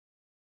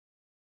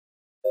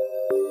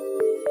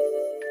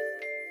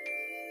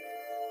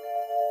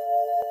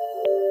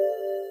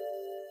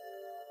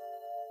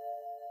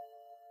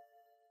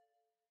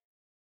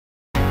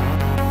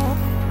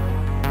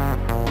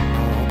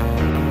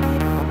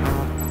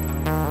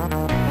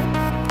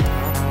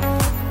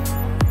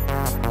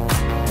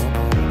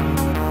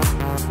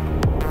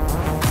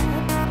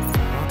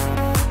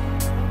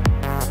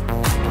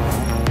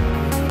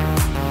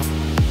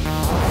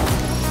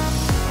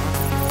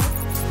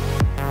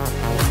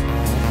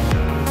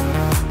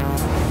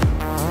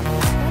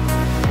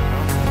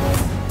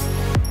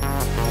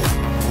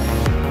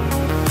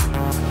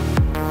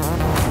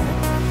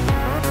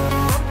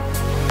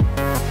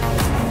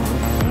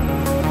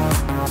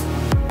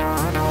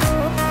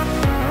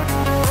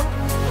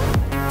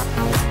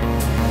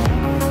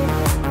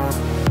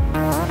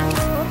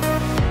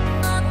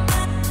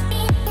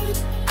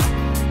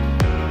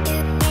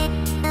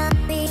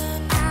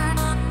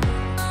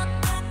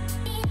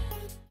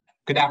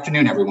Good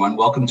afternoon, everyone.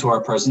 Welcome to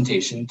our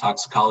presentation,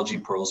 Toxicology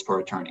Pearls for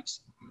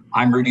Attorneys.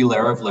 I'm Rudy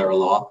Lehrer of Lehrer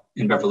Law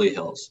in Beverly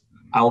Hills.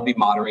 I will be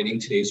moderating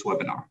today's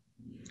webinar.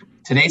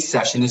 Today's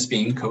session is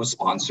being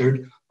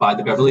co-sponsored by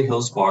the Beverly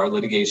Hills Bar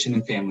Litigation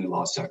and Family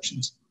Law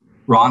sections.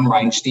 Ron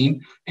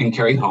Reinstein and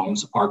Kerry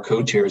Holmes are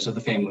co-chairs of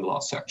the Family Law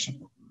section.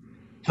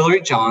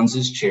 Hillary Johns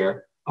is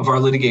chair of our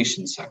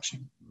litigation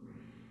section.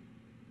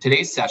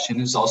 Today's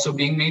session is also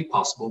being made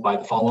possible by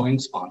the following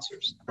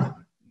sponsors: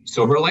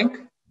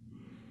 SoberLink,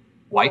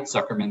 White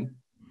Zuckerman,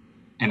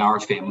 and our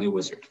family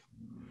wizard.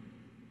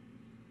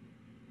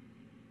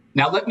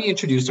 Now let me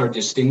introduce our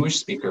distinguished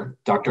speaker,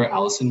 Dr.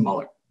 Allison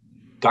Muller.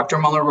 Dr.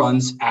 Muller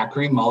runs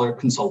Acri Muller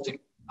Consulting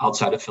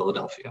outside of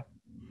Philadelphia.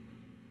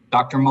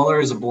 Dr. Muller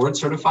is a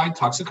board-certified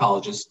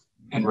toxicologist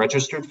and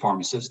registered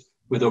pharmacist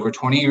with over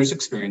 20 years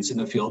experience in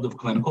the field of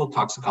clinical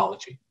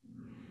toxicology.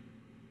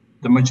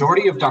 The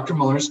majority of Dr.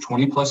 Muller's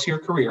 20-plus year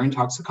career in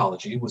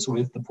toxicology was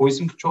with the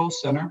Poison Control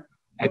Center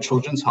at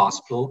Children's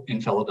Hospital in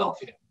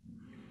Philadelphia.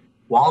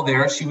 While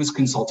there, she was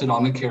consulted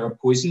on the care of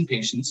poisoned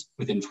patients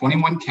within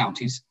 21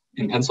 counties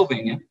in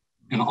Pennsylvania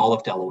and all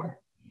of Delaware.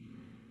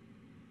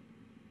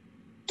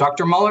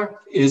 Dr. Muller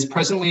is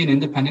presently an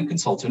independent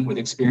consultant with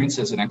experience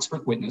as an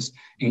expert witness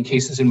in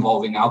cases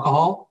involving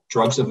alcohol,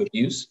 drugs of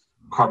abuse,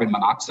 carbon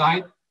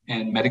monoxide,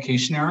 and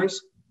medication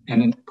errors,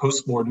 and in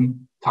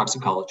postmortem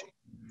toxicology.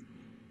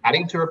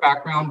 Adding to her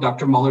background,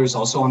 Dr. Muller is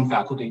also on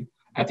faculty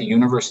at the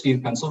University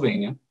of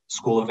Pennsylvania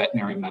School of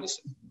Veterinary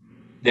Medicine.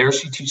 There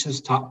she teaches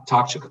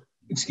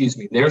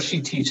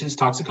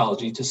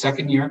toxicology to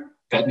second-year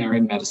veterinary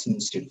medicine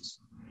students.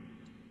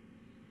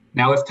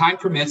 Now, if time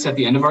permits, at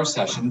the end of our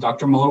session,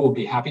 Dr. Muller will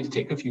be happy to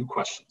take a few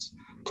questions.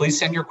 Please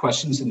send your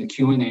questions in the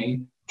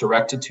Q&A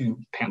directed to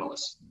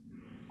panelists.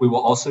 We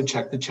will also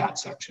check the chat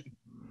section.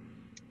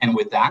 And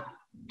with that,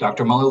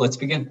 Dr. Muller, let's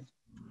begin.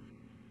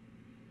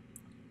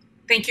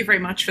 Thank you very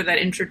much for that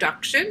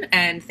introduction,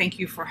 and thank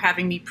you for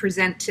having me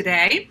present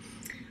today.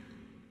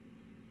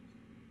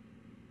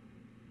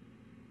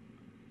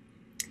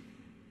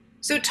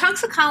 So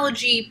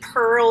Toxicology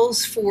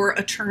Pearls for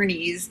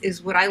Attorneys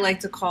is what I like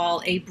to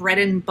call a bread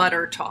and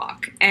butter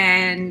talk.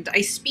 And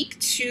I speak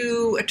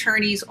to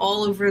attorneys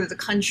all over the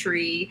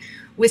country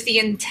with the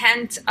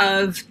intent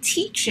of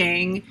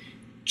teaching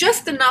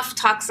just enough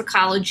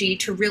toxicology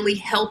to really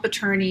help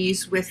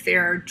attorneys with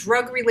their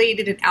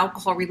drug-related and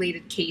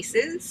alcohol-related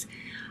cases.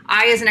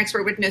 I, as an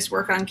expert witness,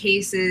 work on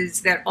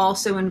cases that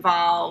also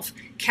involve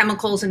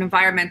chemicals and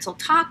environmental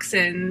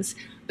toxins,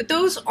 but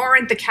those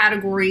aren't the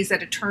categories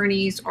that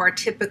attorneys are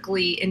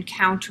typically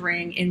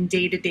encountering in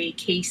day-to-day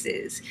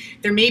cases.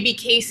 There may be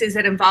cases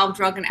that involve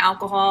drug and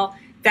alcohol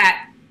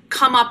that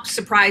come up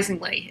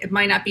surprisingly. It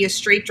might not be a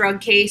straight drug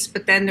case,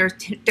 but then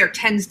there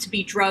tends to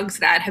be drugs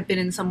that have been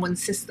in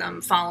someone's system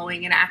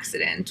following an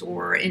accident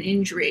or an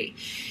injury.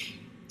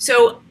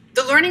 So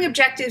the learning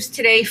objectives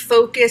today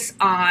focus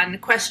on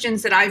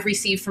questions that I've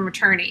received from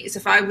attorneys.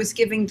 If I was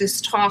giving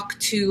this talk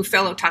to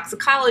fellow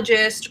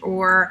toxicologists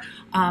or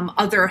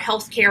other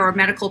healthcare or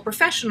medical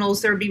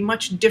professionals, there would be a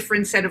much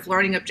different set of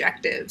learning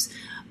objectives.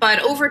 But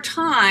over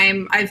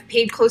time, I've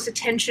paid close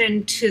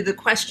attention to the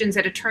questions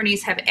that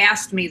attorneys have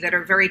asked me that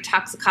are very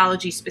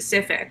toxicology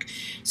specific.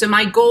 So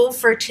my goal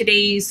for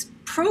today's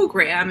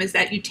program is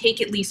that you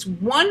take at least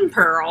one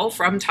pearl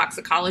from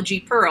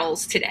Toxicology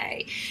Pearls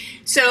today.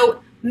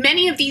 So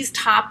many of these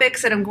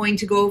topics that I'm going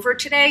to go over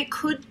today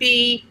could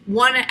be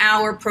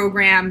 1-hour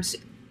programs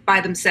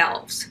by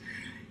themselves.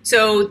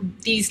 So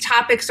these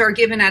topics are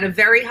given at a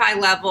very high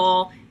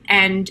level,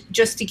 and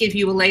just to give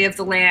you a lay of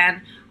the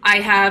land, I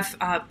have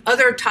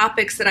other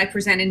topics that I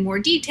present in more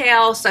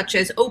detail, such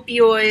as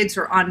opioids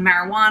or on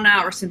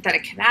marijuana or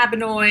synthetic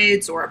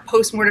cannabinoids or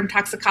postmortem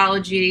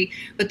toxicology,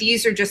 but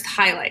these are just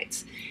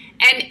highlights.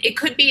 And it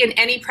could be in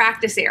any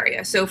practice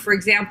area. So for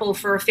example,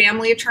 for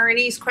family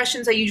attorneys,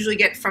 questions I usually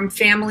get from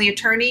family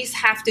attorneys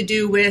have to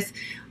do with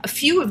a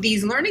few of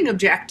these learning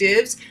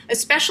objectives,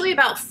 especially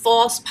about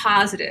false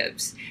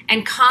positives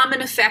and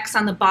common effects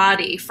on the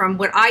body from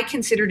what I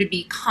consider to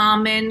be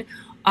common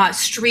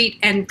street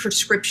and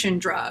prescription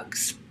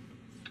drugs.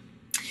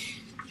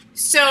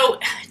 So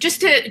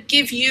just to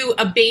give you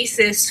a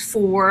basis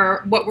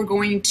for what we're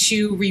going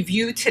to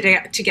review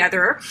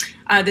together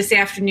this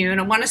afternoon,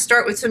 I want to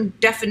start with some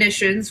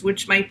definitions,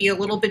 which might be a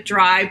little bit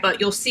dry, but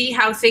you'll see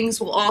how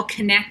things will all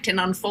connect and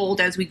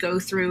unfold as we go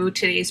through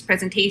today's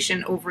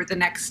presentation over the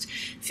next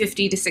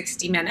 50 to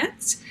 60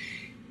 minutes.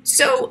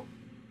 So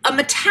a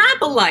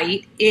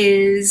metabolite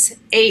is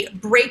a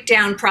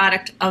breakdown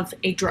product of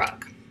a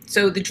drug.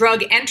 So the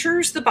drug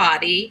enters the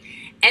body,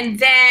 and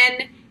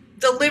then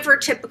the liver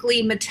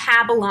typically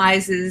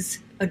metabolizes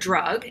a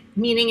drug,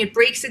 meaning it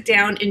breaks it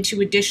down into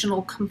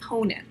additional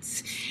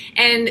components.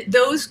 And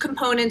those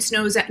components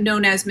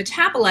known as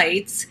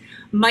metabolites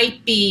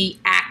might be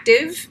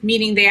active,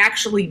 meaning they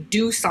actually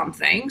do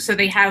something, so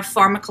they have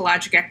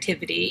pharmacologic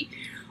activity,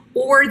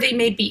 or they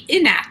may be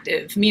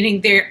inactive,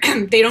 meaning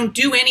they don't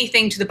do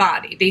anything to the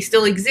body. They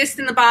still exist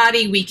in the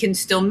body, we can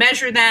still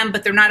measure them,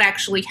 but they're not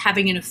actually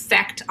having an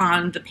effect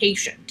on the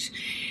patient.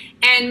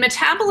 And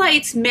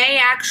metabolites may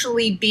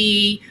actually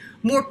be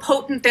more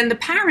potent than the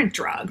parent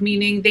drug,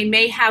 meaning they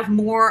may have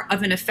more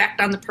of an effect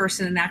on the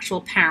person than the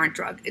actual parent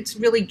drug. It's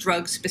really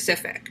drug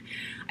specific.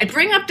 I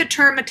bring up the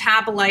term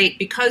metabolite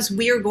because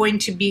we are going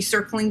to be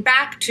circling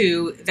back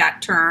to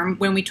that term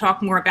when we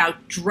talk more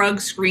about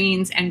drug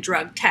screens and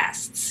drug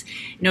tests.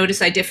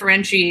 Notice I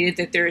differentiated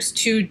that there's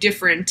two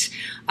different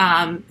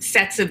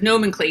sets of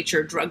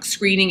nomenclature, drug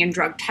screening and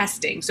drug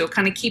testing. So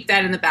kind of keep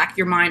that in the back of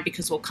your mind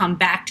because we'll come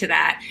back to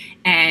that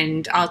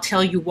and I'll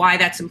tell you why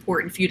that's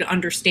important for you to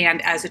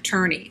understand as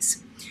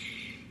attorneys.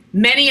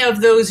 Many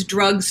of those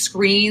drug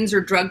screens or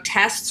drug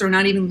tests are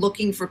not even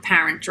looking for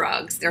parent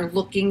drugs. They're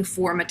looking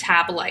for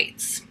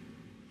metabolites.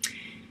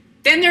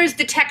 Then there's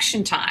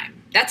detection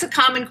time. That's a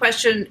common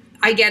question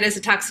I get as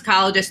a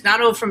toxicologist,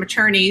 not only from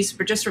attorneys,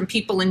 but just from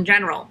people in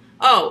general.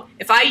 Oh,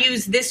 if I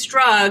use this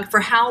drug,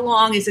 for how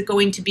long is it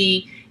going to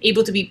be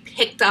able to be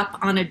picked up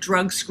on a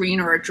drug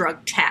screen or a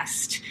drug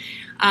test?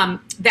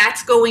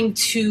 That's going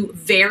to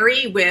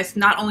vary with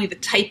not only the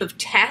type of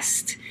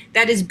test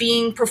that is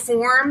being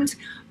performed,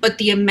 but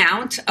the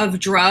amount of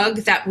drug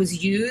that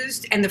was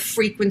used and the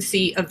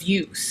frequency of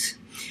use.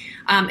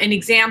 An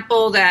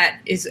example that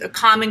is a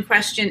common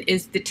question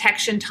is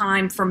detection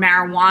time for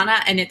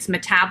marijuana and its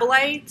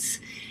metabolites.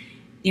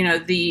 You know,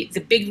 the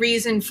big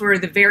reason for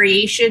the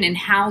variation in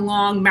how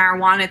long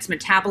marijuana, its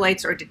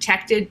metabolites are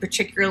detected,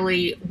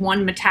 particularly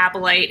one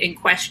metabolite in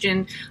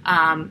question,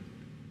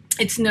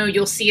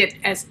 you'll see it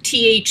as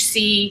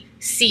THC,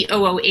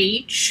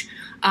 COOH.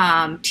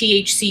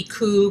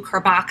 THC-CoO,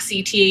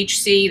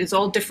 carboxy-THC. There's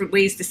all different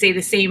ways to say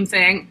the same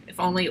thing. If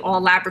only all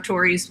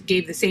laboratories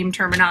gave the same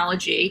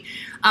terminology.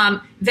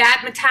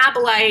 That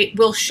metabolite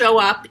will show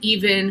up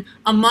even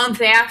a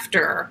month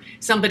after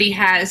somebody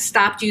has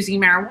stopped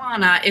using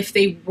marijuana if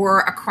they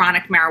were a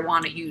chronic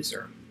marijuana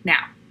user.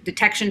 Now,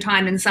 detection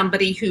time in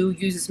somebody who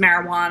uses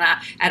marijuana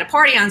at a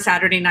party on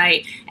Saturday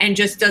night and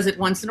just does it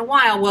once in a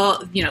while,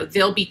 well,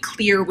 they'll be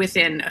clear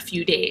within a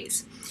few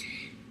days.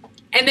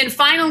 And then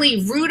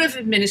finally, route of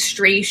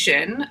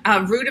administration.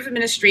 Route of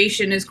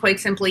administration is quite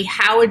simply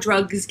how a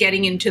drug is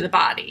getting into the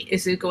body.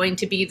 Is it going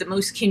to be the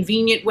most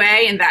convenient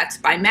way, and that's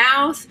by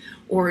mouth?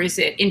 Or is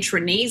it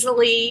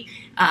intranasally,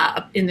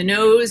 in the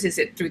nose? Is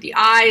it through the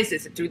eyes?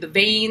 Is it through the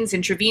veins,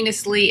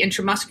 intravenously,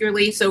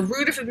 intramuscularly? So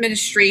route of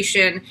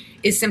administration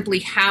is simply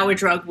how a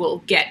drug will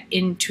get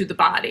into the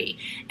body.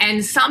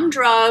 And some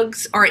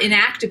drugs are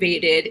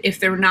inactivated if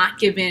they're not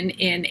given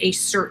in a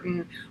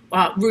certain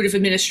route of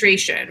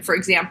administration. For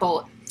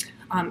example,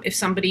 if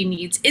somebody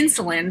needs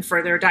insulin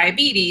for their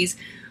diabetes,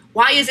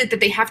 why is it that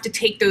they have to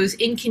take those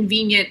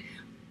inconvenient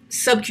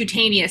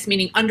subcutaneous,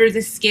 meaning under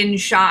the skin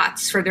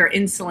shots for their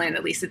insulin,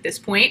 at least at this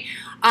point?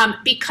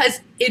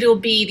 Because it'll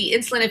be the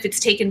insulin, if it's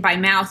taken by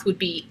mouth, would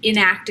be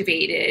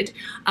inactivated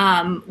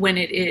when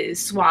it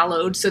is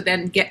swallowed. So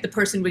then the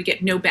person would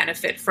get no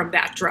benefit from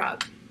that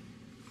drug.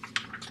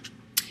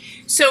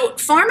 So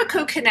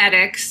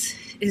pharmacokinetics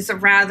is a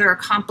rather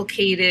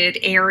complicated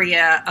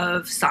area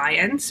of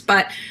science,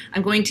 but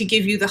I'm going to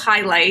give you the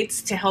highlights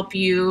to help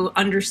you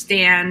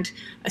understand,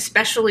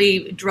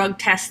 especially drug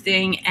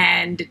testing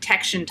and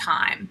detection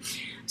time.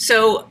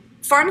 So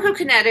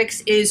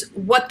pharmacokinetics is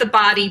what the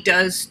body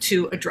does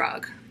to a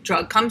drug.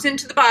 Drug comes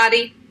into the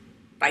body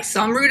by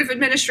some route of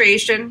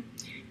administration,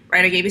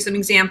 right? I gave you some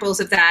examples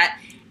of that.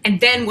 And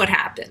then what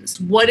happens?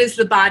 What does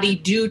the body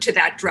do to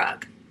that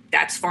drug?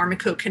 That's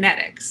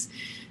pharmacokinetics.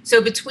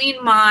 So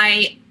between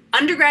my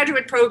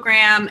undergraduate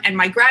program and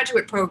my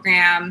graduate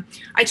program,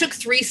 I took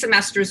 3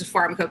 semesters of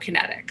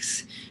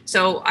pharmacokinetics.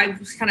 So I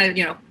was kind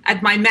of,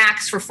 at my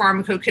max for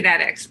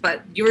pharmacokinetics,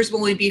 but yours will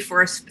only be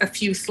for a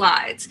few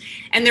slides.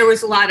 And there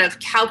was a lot of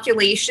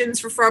calculations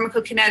for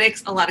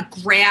pharmacokinetics, a lot of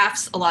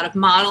graphs, a lot of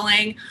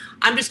modeling.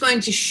 I'm just going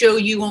to show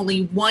you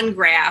only one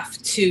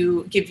graph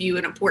to give you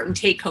an important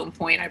take-home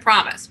point, I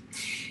promise.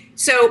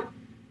 So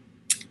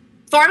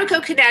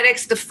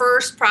pharmacokinetics, the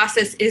first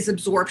process is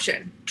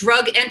absorption.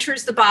 Drug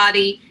enters the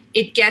body,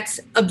 it gets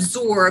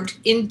absorbed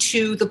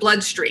into the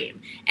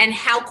bloodstream. And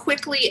how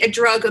quickly a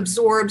drug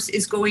absorbs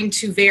is going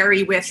to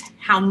vary with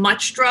how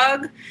much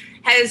drug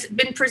has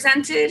been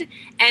presented,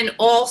 and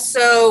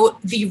also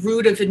the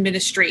route of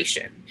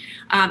administration.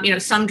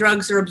 Some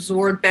drugs are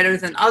absorbed better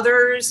than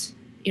others,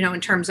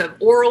 in terms of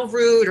oral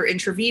route or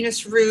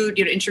intravenous route.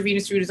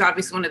 Intravenous route is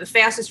obviously one of the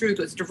fastest routes,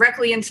 goes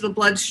directly into the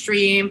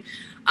bloodstream.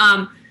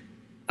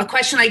 A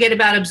question I get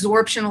about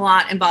absorption a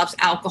lot involves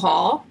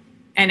alcohol,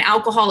 and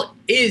alcohol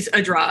is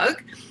a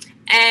drug.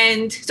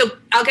 And so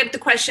I'll get the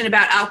question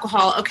about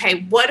alcohol.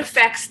 Okay, what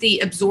affects the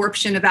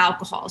absorption of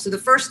alcohol? So the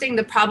first thing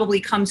that probably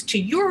comes to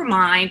your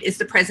mind is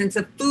the presence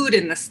of food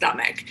in the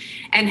stomach,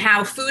 and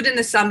how food in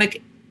the stomach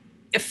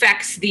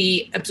affects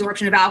the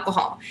absorption of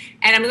alcohol.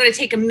 And I'm going to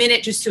take a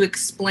minute just to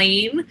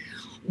explain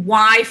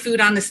why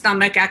food on the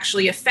stomach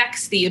actually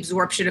affects the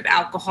absorption of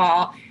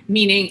alcohol,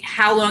 meaning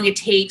how long it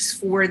takes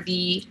for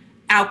the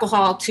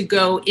alcohol to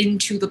go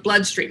into the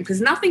bloodstream,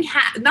 because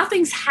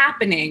nothing's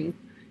happening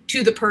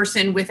to the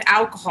person with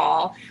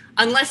alcohol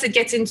unless it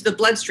gets into the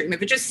bloodstream.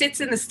 If it just sits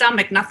in the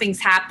stomach,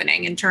 nothing's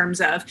happening in terms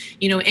of,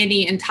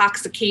 any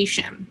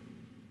intoxication.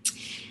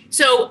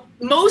 So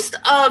most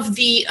of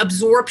the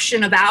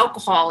absorption of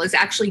alcohol is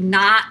actually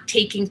not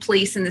taking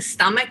place in the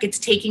stomach, it's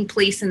taking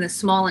place in the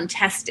small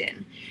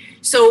intestine.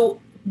 So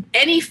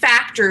any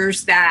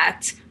factors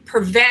that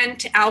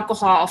prevent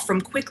alcohol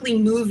from quickly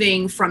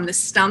moving from the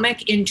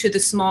stomach into the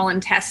small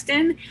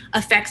intestine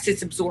affects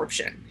its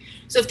absorption.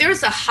 So if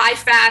there's a high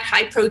fat,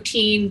 high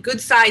protein,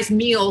 good sized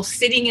meal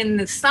sitting in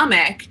the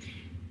stomach,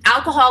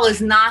 alcohol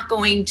is not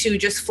going to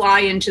just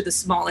fly into the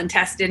small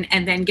intestine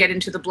and then get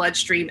into the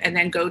bloodstream and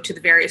then go to the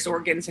various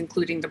organs,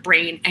 including the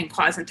brain, and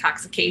cause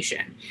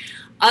intoxication.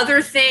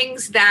 Other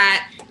things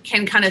that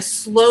can kind of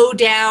slow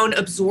down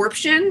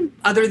absorption,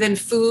 other than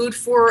food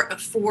for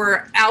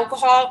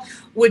alcohol,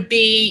 would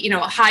be, a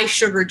high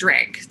sugar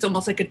drink. It's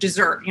almost like a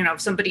dessert.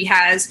 If somebody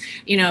has,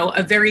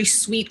 a very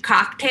sweet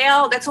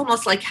cocktail, that's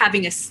almost like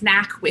having a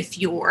snack with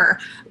your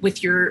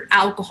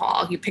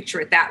alcohol. You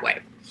picture it that way.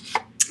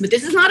 But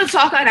this is not a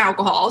talk on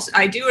alcohol.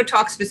 I do a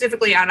talk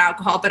specifically on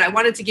alcohol, but I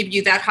wanted to give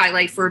you that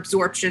highlight for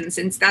absorption,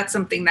 since that's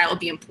something that will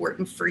be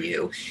important for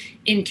you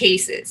in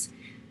cases.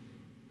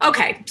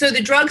 Okay, so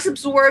the drug's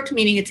absorbed,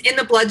 meaning it's in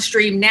the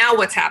bloodstream. Now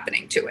what's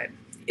happening to it?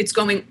 It's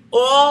going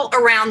all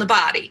around the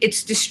body.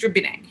 It's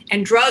distributing.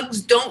 And drugs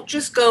don't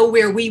just go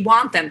where we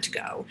want them to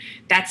go.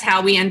 That's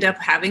how we end up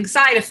having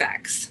side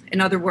effects.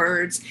 In other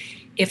words,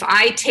 if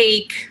I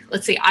take,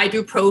 let's say,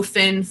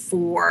 ibuprofen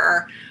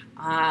for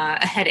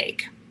a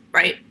headache,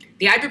 right?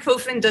 The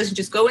ibuprofen doesn't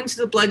just go into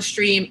the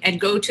bloodstream and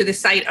go to the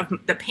site of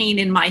the pain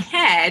in my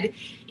head.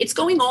 It's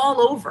going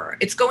all over.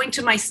 It's going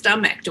to my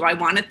stomach. Do I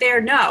want it there?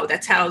 No.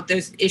 That's how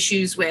there's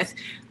issues with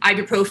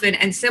ibuprofen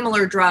and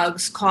similar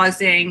drugs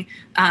causing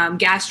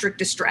gastric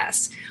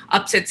distress,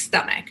 upset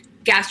stomach,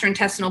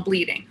 gastrointestinal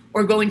bleeding,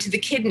 or going to the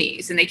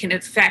kidneys. And they can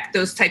affect,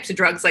 those types of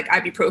drugs like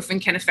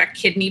ibuprofen can affect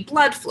kidney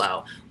blood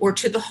flow, or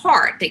to the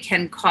heart. They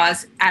can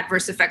cause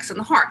adverse effects on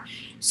the heart.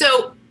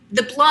 So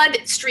the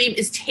bloodstream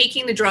is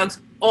taking the drugs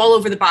all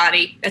over the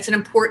body. That's an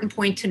important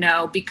point to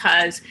know,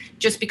 because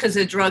just because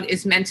a drug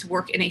is meant to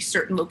work in a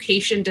certain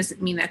location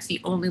doesn't mean that's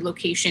the only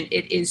location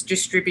it is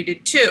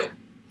distributed to.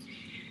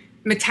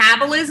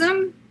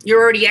 Metabolism, you're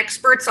already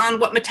experts on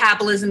what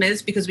metabolism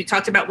is, because we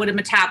talked about what a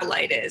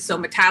metabolite is. So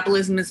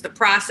metabolism is the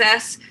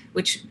process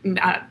which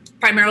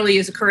primarily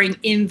is occurring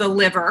in the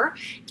liver,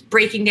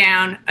 breaking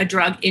down a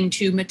drug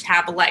into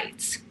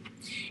metabolites.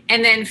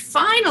 And then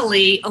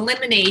finally,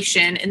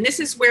 elimination, and this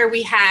is where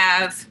we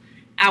have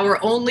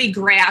our only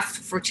graph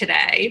for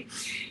today.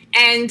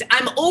 And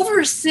I'm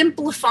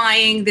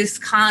oversimplifying this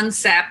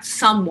concept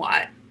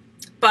somewhat,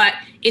 but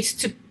it's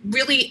to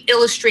really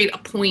illustrate a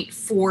point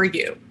for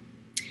you.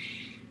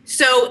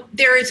 So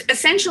there is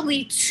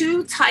essentially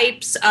two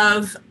types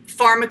of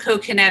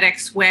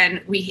pharmacokinetics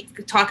when we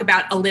talk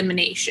about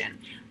elimination.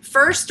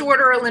 First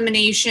order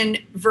elimination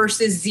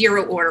versus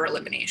zero order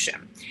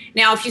elimination.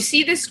 Now, if you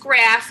see this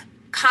graph,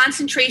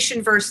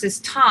 concentration versus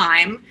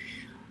time,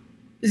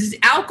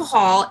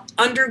 alcohol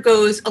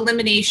undergoes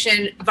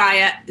elimination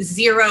via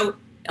zero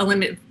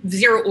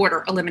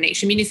order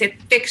elimination, meaning it's a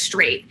fixed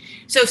rate.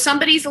 So if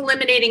somebody's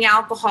eliminating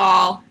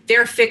alcohol,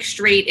 their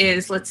fixed rate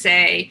is, let's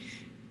say,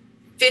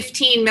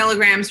 15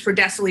 milligrams per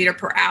deciliter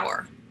per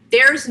hour.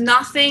 There's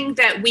nothing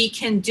that we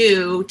can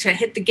do to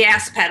hit the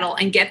gas pedal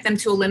and get them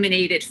to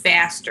eliminate it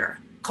faster.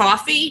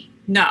 Coffee?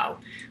 No.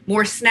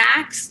 More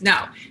snacks?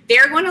 No.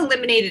 They're going to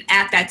eliminate it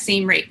at that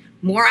same rate.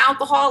 More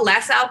alcohol,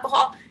 less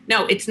alcohol?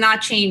 No, it's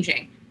not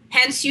changing.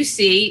 Hence, you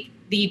see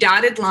the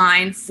dotted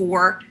line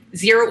for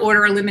zero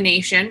order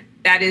elimination,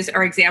 that is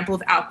our example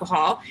of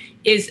alcohol,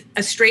 is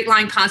a straight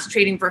line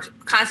concentration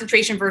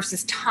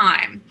versus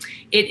time.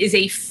 It is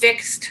a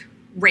fixed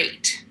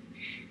rate.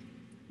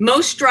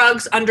 Most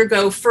drugs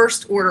undergo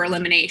first order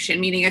elimination,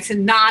 meaning it's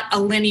not a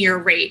linear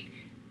rate.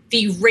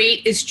 The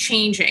rate is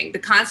changing. The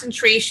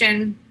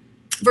concentration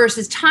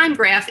versus time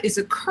graph is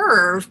a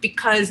curve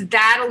because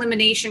that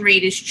elimination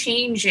rate is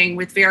changing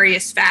with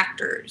various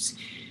factors.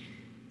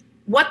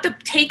 What the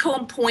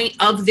take-home point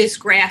of this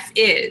graph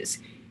is,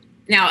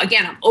 now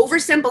again, I'm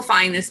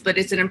oversimplifying this, but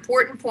it's an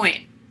important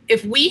point.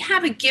 if we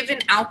have a given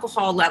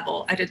alcohol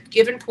level at a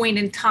given point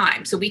in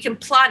time, so we can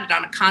plot it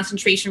on a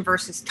concentration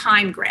versus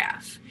time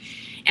graph,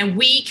 and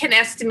we can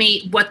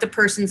estimate what the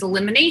person's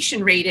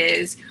elimination rate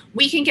is,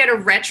 we can get a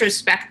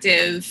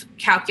retrospective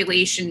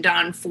calculation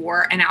done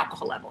for an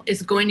alcohol level.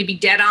 Is it going to be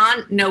dead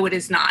on? No, it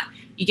is not.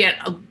 You get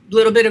a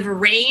little bit of a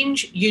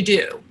range, you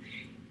do.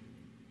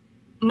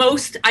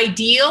 Most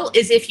ideal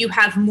is if you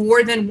have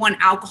more than one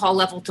alcohol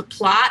level to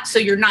plot, so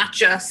you're not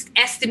just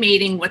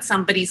estimating what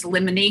somebody's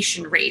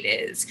elimination rate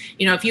is.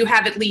 You know, if you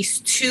have at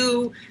least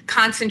 2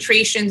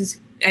 concentrations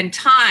and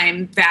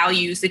time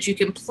values that you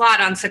can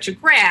plot on such a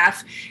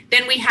graph,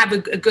 then we have a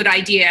good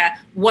idea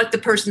what the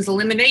person's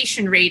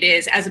elimination rate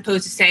is, as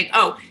opposed to saying,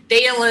 oh,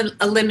 they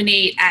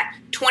eliminate at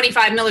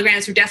 25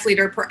 milligrams per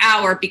deciliter per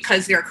hour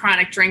because they're a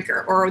chronic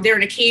drinker, or they're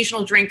an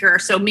occasional drinker,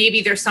 so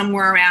maybe they're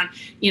somewhere around,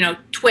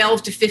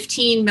 12 to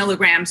 15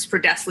 milligrams per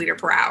deciliter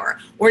per hour,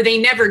 or they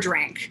never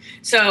drink,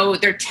 so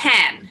they're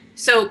 10.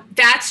 So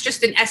that's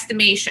just an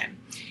estimation.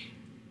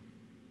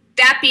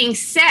 That being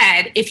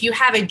said, if you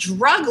have a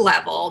drug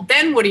level,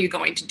 then what are you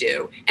going to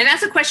do? And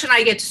that's a question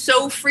I get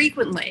so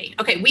frequently.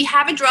 Okay, we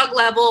have a drug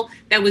level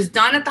that was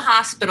done at the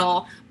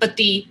hospital, but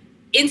the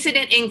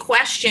incident in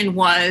question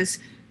was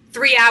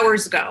 3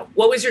 hours ago.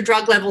 What was your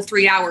drug level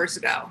 3 hours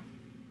ago?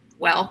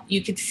 Well,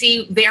 you could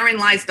see therein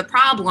lies the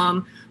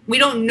problem. We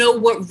don't know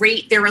what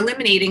rate they're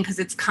eliminating because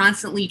it's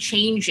constantly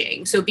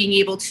changing. So being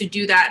able to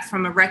do that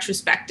from a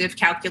retrospective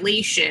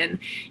calculation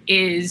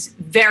is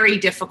very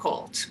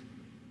difficult.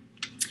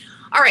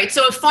 All right,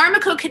 so if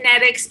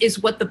pharmacokinetics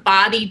is what the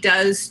body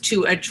does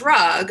to a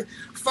drug,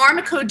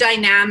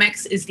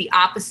 pharmacodynamics is the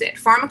opposite.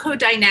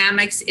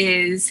 Pharmacodynamics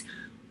is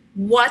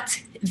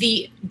what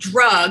the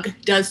drug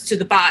does to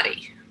the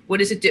body. What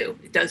does it do?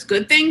 It does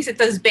good things, it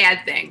does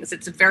bad things.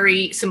 It's a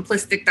very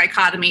simplistic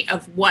dichotomy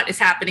of what is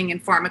happening in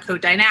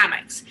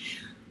pharmacodynamics.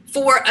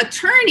 For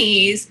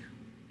attorneys,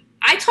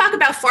 I talk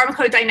about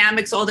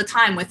pharmacodynamics all the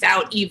time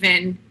without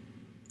even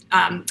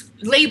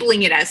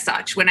labeling it as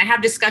such. When I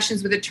have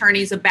discussions with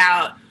attorneys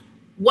about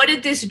what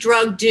did this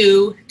drug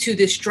do to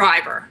this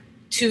driver,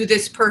 to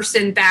this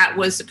person that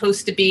was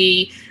supposed to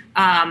be,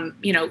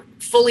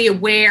 fully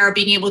aware,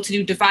 being able to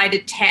do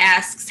divided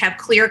tasks, have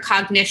clear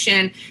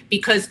cognition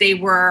because they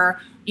were,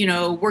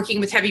 working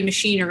with heavy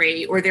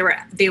machinery, or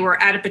they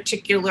were at a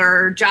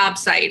particular job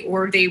site,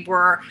 or they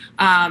were,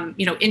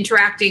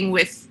 interacting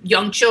with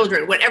young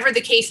children, whatever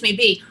the case may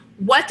be.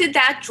 What did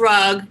that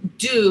drug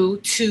do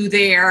to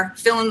their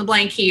fill in the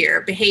blank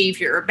here,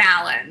 behavior,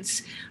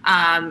 balance,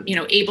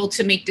 able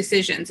to make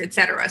decisions, et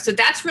cetera? So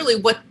that's really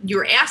what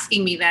you're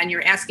asking me then.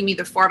 You're asking me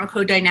the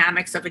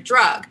pharmacodynamics of a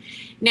drug.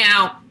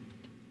 Now,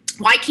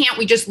 why can't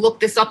we just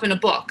look this up in a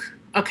book?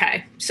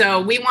 Okay,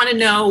 so we want to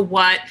know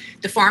what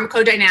the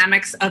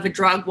pharmacodynamics of a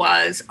drug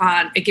was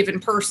on a given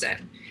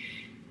person.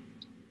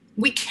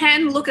 We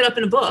can look it up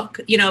in a book,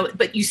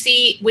 but you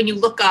see, when you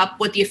look up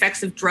what the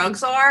effects of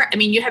drugs are, I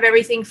mean, you have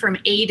everything from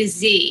A to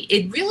Z.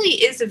 It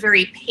really is a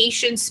very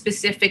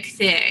patient-specific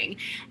thing.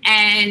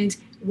 And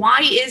why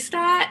is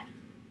that?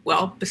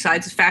 Well,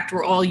 besides the fact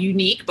we're all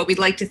unique, but we'd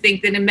like to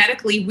think that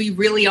medically we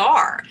really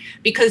are,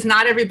 because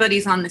not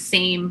everybody's on the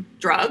same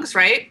drugs,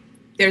 right?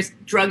 There's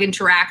drug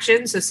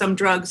interactions, so some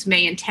drugs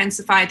may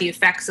intensify the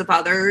effects of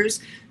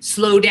others,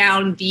 slow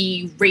down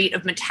the rate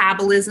of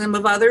metabolism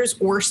of others,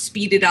 or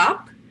speed it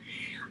up.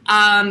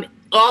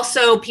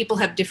 Also, people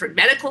have different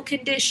medical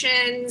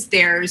conditions.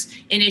 There's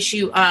an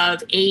issue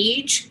of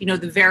age, the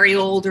very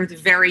old or the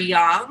very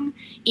young,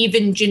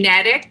 even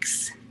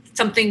genetics,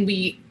 something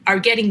we are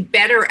getting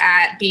better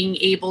at being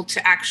able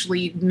to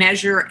actually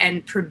measure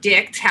and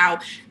predict how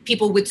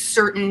people with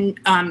certain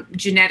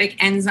genetic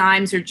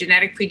enzymes or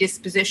genetic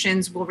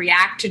predispositions will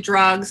react to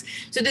drugs.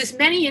 So there's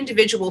many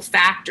individual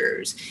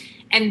factors.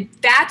 And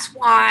that's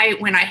why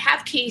when I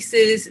have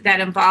cases that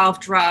involve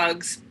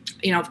drugs,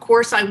 of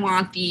course, I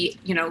want the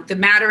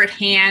matter at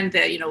hand,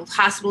 the,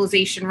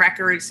 hospitalization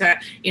records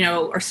that,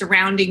 are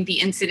surrounding the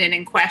incident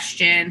in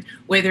question,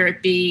 whether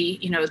it be,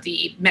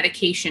 the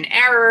medication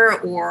error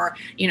or,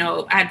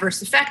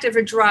 adverse effect of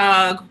a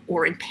drug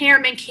or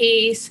impairment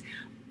case.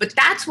 But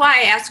that's why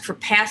I ask for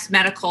past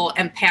medical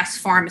and past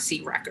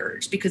pharmacy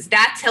records, because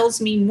that tells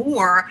me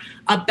more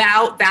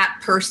about that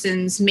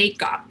person's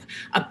makeup,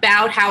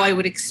 about how I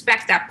would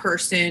expect that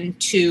person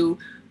to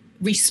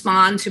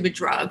respond to a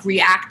drug,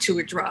 react to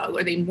a drug.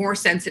 Are they more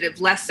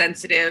sensitive, less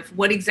sensitive?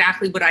 What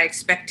exactly would I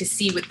expect to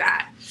see with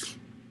that?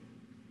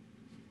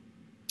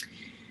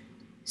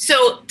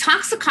 So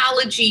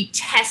toxicology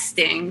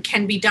testing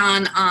can be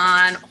done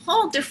on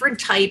all different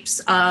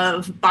types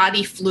of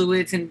body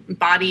fluids and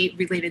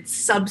body-related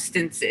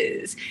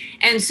substances.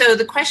 And so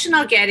the question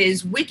I'll get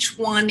is, which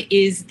one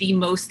is the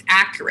most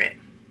accurate?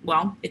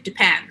 Well, it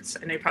depends.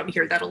 And I probably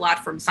hear that a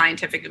lot from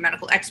scientific and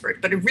medical experts,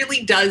 but it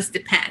really does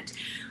depend.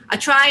 I'm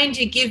trying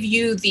to give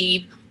you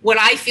what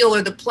I feel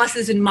are the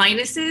pluses and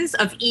minuses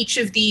of each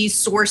of these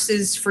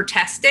sources for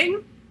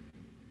testing.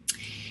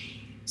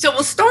 So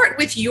we'll start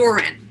with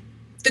urine.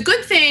 The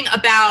good thing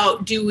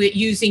about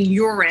using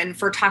urine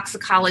for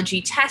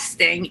toxicology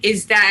testing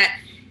is that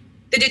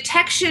The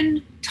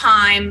detection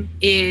time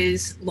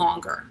is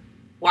longer.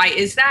 Why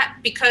is that?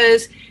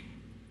 Because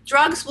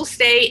drugs will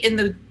stay in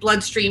the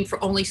bloodstream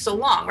for only so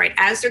long, right?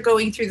 As they're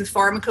going through the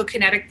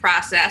pharmacokinetic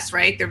process,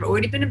 right? They've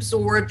already been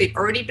absorbed, they've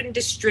already been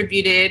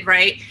distributed,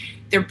 right?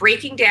 They're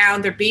breaking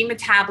down, they're being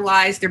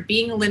metabolized, they're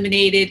being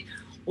eliminated.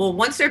 Well,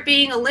 once they're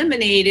being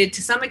eliminated,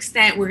 to some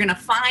extent, we're going to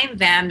find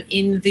them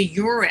in the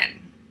urine.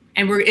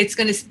 And it's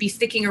going to be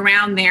sticking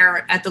around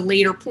there at the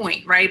later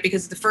point, right?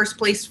 Because the first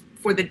place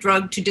for the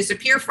drug to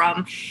disappear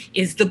from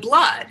is the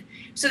blood.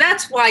 So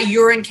that's why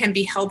urine can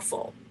be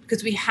helpful,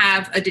 because we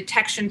have a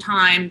detection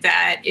time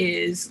that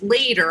is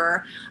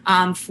later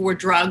for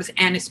drugs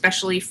and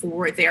especially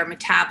for their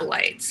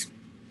metabolites.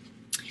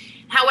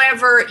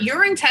 However,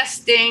 urine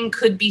testing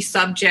could be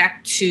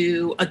subject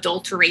to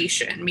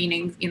adulteration,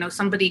 meaning,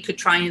 somebody could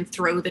try and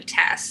throw the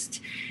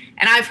test.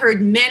 And I've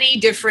heard many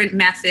different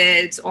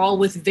methods, all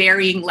with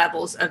varying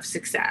levels of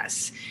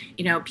success.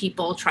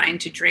 People trying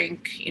to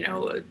drink,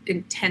 an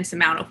intense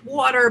amount of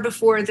water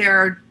before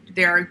they're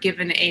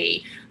given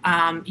a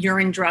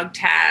urine drug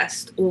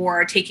test,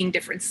 or taking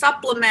different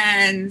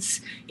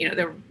supplements.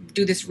 They'll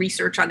do this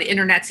research on the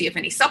internet, see if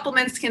any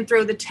supplements can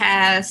throw the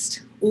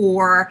test,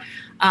 or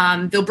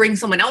they'll bring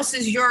someone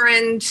else's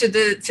urine to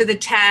the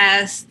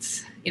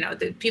tests.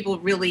 The people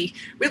really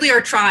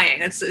are trying.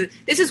 This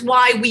is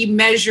why we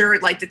measure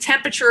like the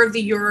temperature of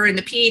the urine,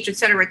 the pH, et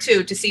cetera,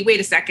 too, to see, wait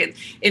a second,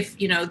 if,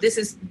 this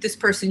is this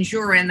person's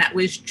urine that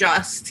was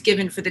just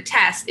given for the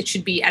test, it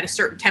should be at a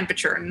certain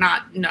temperature and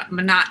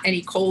not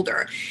any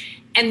colder.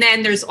 And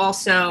then there's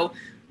also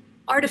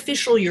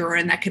artificial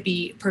urine that could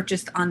be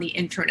purchased on the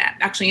internet.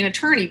 Actually, an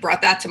attorney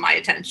brought that to my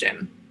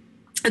attention.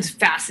 It's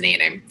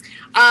fascinating.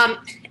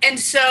 And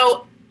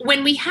so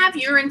when we have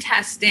urine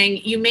testing,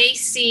 you may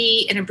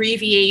see an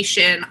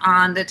abbreviation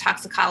on the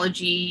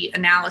toxicology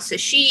analysis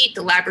sheet,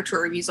 the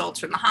laboratory results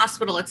from the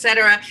hospital, et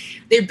cetera,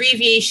 the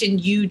abbreviation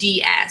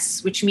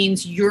UDS, which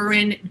means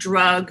urine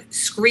drug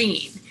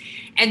screen.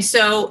 And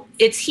so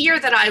it's here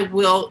that I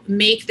will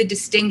make the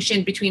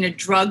distinction between a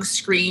drug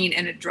screen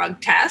and a drug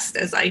test,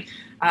 as I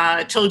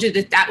told you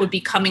that would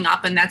be coming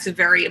up, and that's a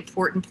very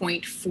important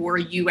point for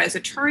you as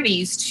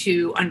attorneys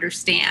to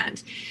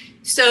understand.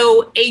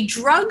 So a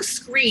drug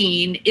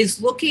screen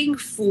is looking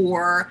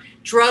for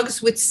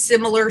drugs with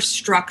similar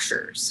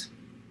structures.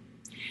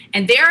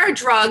 And there are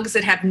drugs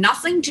that have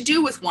nothing to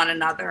do with one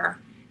another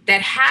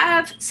that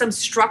have some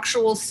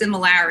structural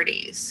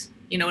similarities.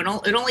 It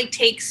only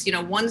takes,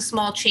 one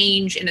small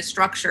change in a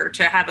structure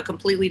to have a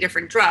completely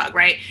different drug,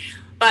 right?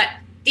 But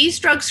these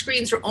drug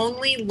screens are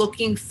only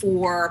looking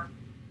for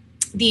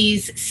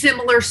these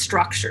similar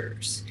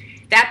structures.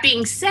 That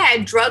being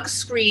said, drug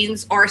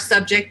screens are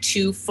subject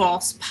to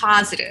false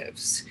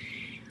positives.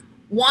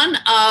 One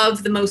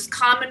of the most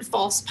common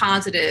false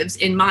positives,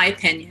 in my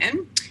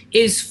opinion,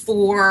 is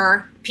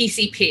for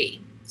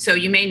PCP. So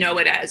you may know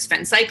it as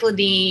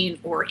phencyclidine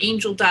or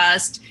angel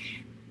dust.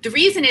 The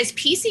reason is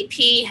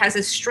PCP has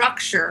a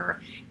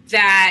structure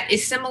that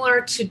is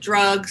similar to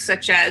drugs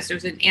such as,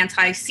 there's an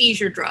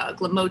anti-seizure drug,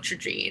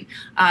 lamotrigine,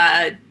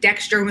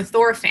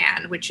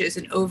 dextromethorphan, which is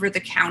an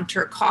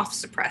over-the-counter cough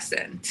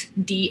suppressant,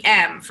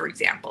 DM, for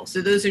example.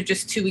 So those are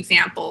just two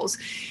examples.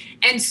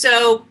 And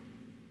so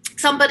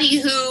somebody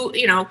who,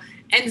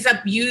 ends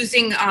up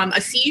using a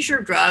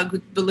seizure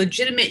drug, the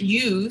legitimate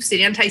use,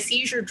 an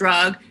anti-seizure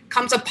drug,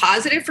 comes up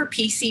positive for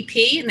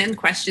PCP, and then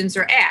questions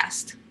are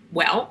asked.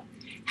 Well,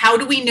 how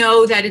do we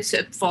know that it's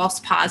a false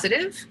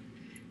positive?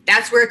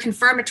 That's where a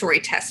confirmatory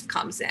test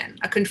comes in.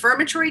 A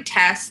confirmatory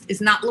test is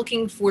not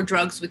looking for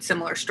drugs with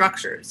similar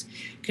structures.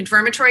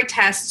 Confirmatory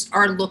tests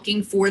are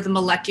looking for the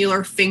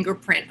molecular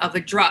fingerprint of a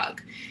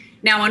drug.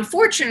 Now,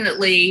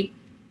 unfortunately,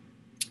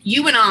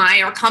 you and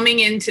I are coming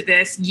into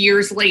this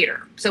years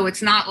later. So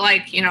it's not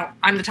like,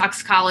 I'm the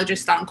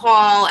toxicologist on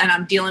call and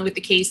I'm dealing with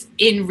the case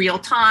in real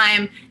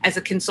time as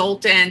a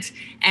consultant.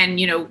 And,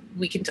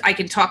 I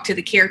can talk to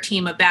the care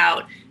team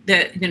about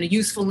the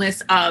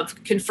usefulness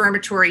of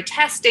confirmatory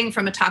testing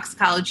from a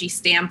toxicology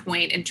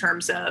standpoint in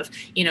terms of,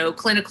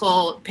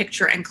 clinical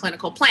picture and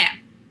clinical plan.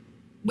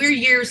 We're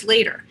years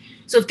later.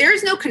 So if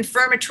there's no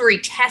confirmatory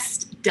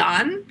test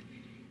done,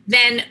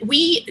 then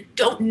we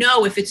don't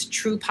know if it's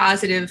true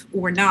positive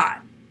or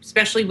not,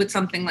 especially with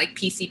something like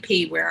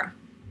PCP, where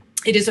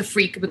it is a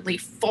frequently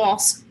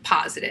false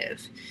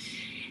positive.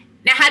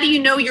 Now, how do you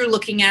know you're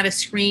looking at a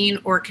screen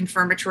or a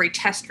confirmatory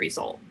test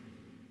result?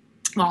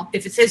 Well,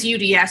 if it says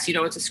UDS,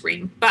 it's a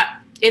screen. But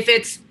if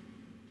it's,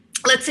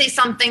 let's say,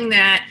 something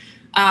that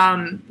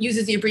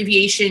uses the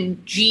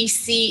abbreviation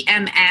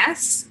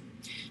GCMS,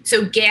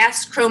 so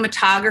gas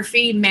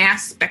chromatography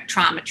mass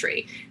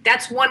spectrometry,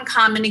 that's one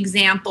common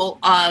example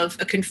of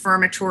a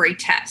confirmatory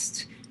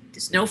test.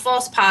 There's no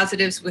false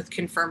positives with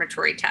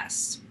confirmatory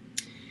tests.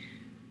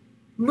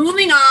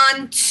 Moving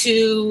on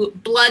to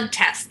blood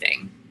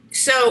testing.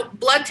 So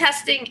blood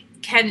testing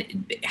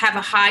can have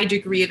a high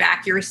degree of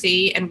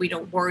accuracy, and we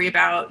don't worry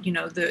about,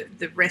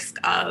 the risk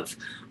of,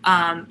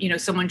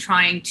 someone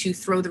trying to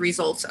throw the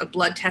results of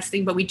blood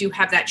testing, but we do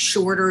have that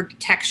shorter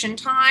detection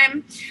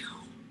time.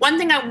 One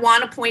thing I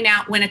want to point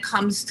out when it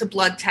comes to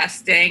blood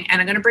testing,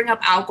 and I'm going to bring up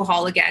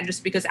alcohol again,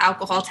 just because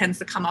alcohol tends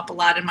to come up a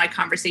lot in my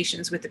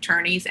conversations with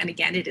attorneys, and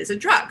again, it is a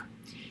drug.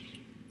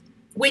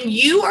 When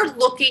you are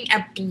looking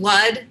at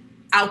blood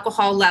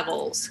alcohol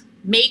levels,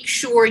 make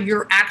sure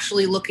you're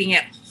actually looking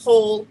at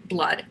whole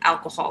blood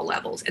alcohol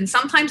levels. And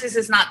sometimes this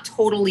is not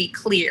totally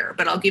clear,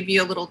 but I'll give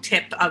you a little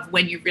tip of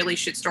when you really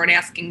should start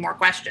asking more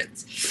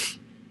questions.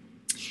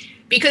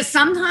 Because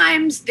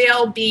sometimes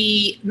there'll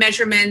be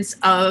measurements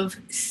of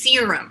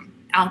serum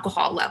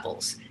alcohol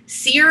levels.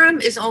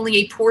 Serum is only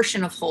a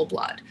portion of whole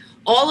blood.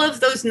 All of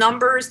those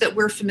numbers that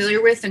we're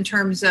familiar with in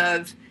terms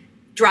of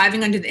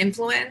driving under the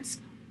influence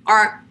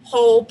are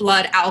whole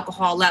blood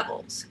alcohol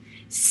levels.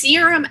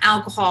 Serum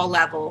alcohol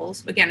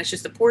levels, again, it's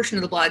just a portion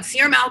of the blood,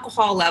 serum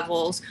alcohol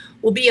levels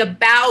will be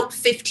about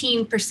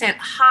 15%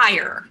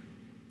 higher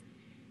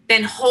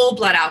than whole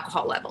blood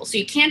alcohol levels. So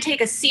you can't take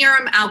a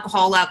serum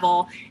alcohol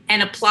level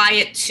and apply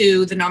it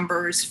to the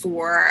numbers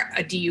for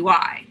a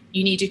DUI.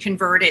 You need to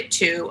convert it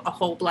to a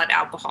whole blood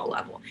alcohol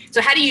level. So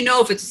how do you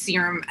know if it's a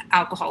serum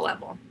alcohol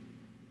level?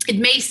 It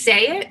may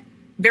say it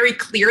very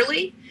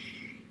clearly,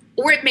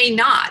 or it may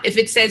not. If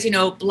it says,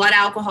 blood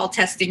alcohol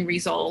testing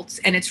results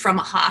and it's from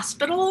a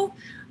hospital,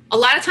 a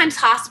lot of times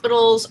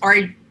hospitals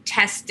are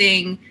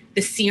testing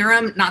the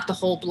serum, not the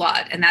whole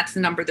blood, and that's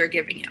the number they're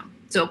giving you.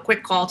 So a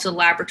quick call to the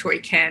laboratory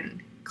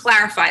can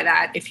clarify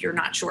that if you're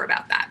not sure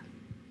about that.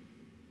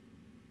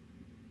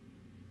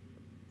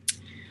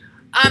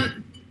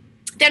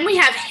 Then we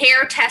have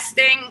hair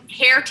testing.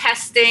 Hair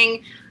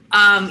testing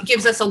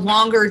gives us a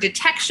longer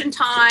detection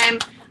time,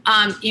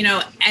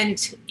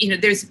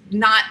 there's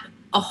not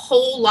a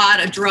whole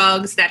lot of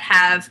drugs that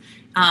have,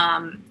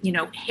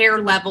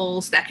 hair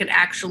levels that can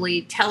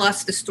actually tell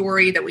us the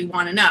story that we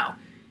want to know.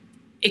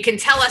 It can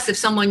tell us if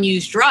someone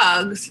used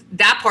drugs,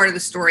 that part of the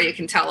story it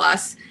can tell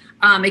us.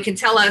 It can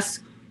tell us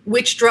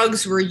which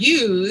drugs were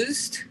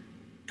used,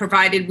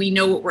 provided we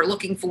know what we're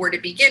looking for to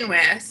begin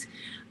with.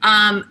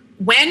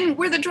 When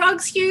were the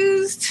drugs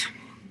used?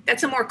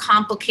 That's a more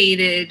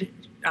complicated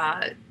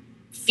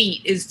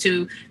feat, is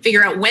to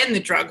figure out when the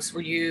drugs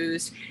were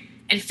used.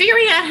 And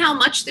figuring out how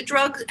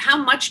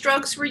much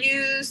drugs were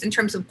used in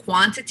terms of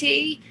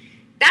quantity,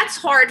 that's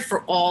hard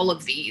for all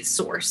of these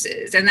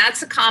sources. And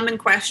that's a common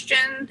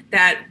question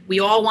that we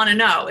all want to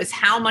know, is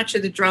how much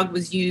of the drug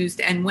was used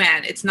and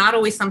when. It's not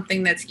always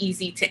something that's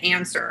easy to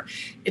answer.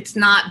 It's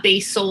not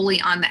based solely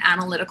on the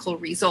analytical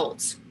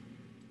results.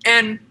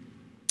 And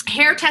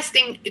hair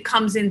testing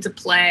comes into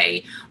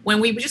play when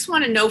we just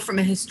want to know from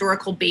a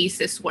historical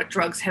basis what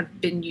drugs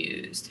have been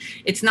used.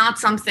 It's not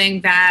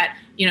something that,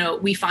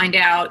 we find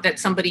out that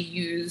somebody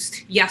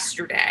used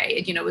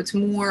yesterday. It's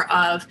more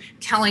of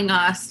telling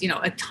us,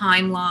 a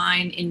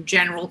timeline in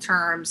general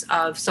terms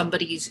of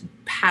somebody's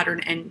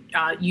pattern and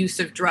use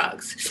of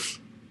drugs.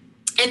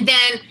 And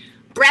then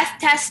breath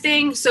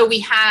testing. So we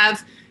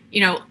have,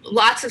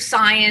 lots of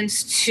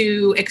science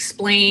to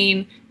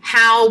explain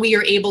how we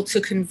are able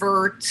to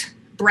convert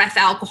breath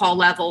alcohol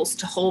levels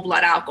to whole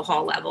blood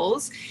alcohol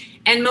levels.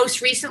 And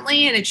most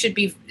recently, and it should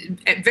be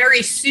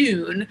very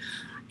soon,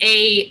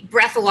 a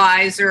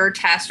breathalyzer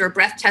test or a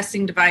breath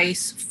testing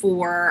device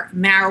for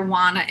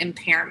marijuana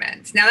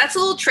impairment. Now that's a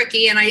little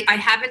tricky, and I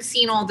haven't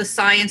seen all the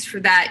science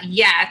for that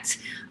yet.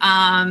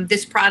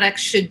 This product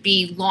should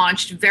be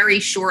launched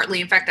very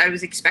shortly. In fact, I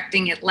was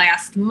expecting it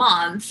last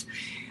month.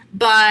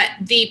 But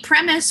the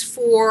premise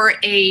for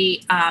a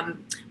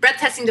breath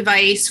testing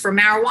device for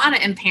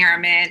marijuana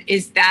impairment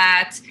is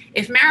that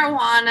if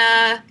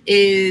marijuana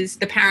is,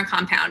 the parent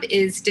compound,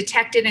 is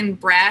detected in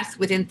breath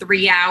within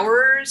 3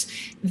 hours,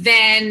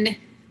 then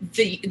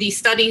the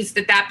studies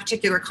that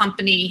particular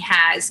company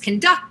has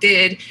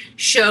conducted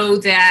show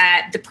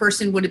that the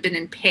person would have been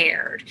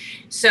impaired.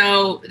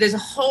 So there's a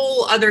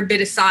whole other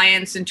bit of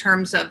science in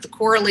terms of the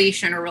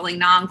correlation or really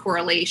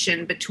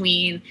non-correlation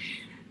between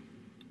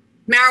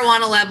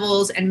marijuana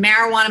levels and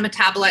marijuana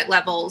metabolite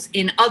levels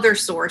in other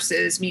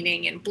sources,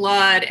 meaning in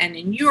blood and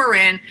in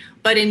urine.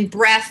 But in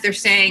breath, they're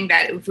saying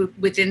that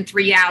within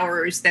 3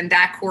 hours, then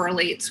that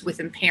correlates with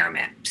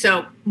impairment.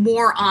 So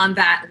more on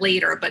that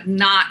later, but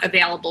not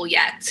available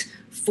yet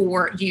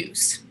for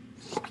use.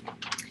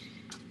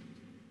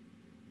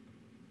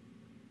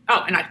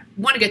 Oh, and I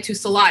want to get to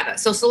saliva.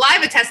 So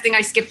saliva testing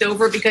I skipped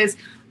over because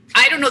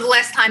I don't know the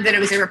last time that I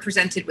was ever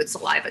presented with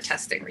saliva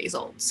testing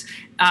results.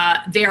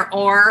 There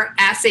are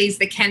assays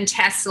that can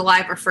test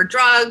saliva for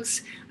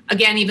drugs.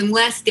 Again, even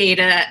less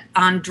data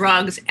on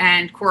drugs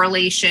and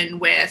correlation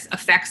with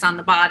effects on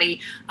the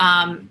body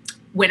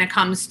when it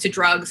comes to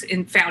drugs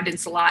found in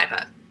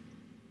saliva.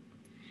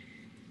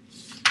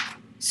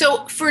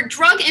 So for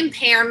drug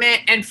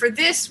impairment, and for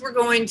this, we're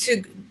going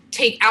to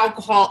take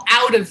alcohol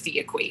out of the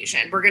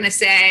equation. We're going to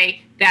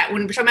say that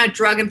when we're talking about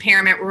drug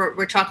impairment,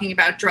 we're talking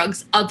about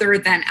drugs other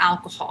than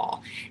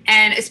alcohol.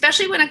 And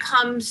especially when it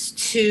comes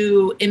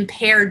to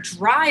impaired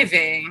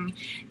driving,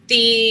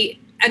 the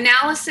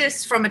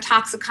analysis from a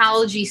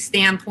toxicology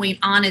standpoint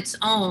on its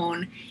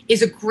own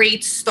is a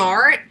great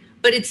start,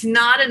 but it's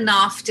not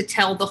enough to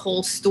tell the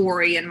whole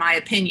story, in my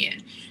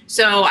opinion.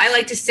 So I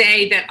like to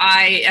say that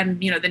I am,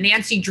 the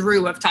Nancy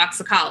Drew of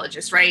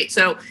toxicologists, right?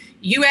 So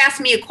you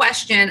asked me a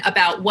question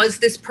about, was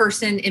this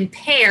person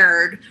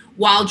impaired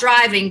while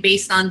driving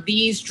based on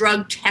these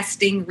drug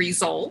testing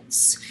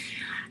results?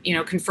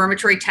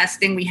 Confirmatory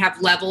testing, we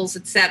have levels,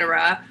 et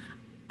cetera.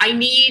 I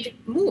need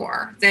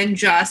more than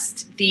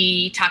just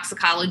the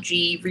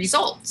toxicology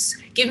results.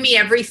 Give me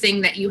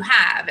everything that you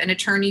have, and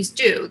attorneys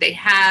do. They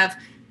have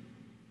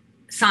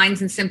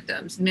signs and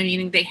symptoms,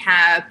 meaning they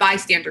have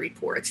bystander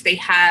reports, they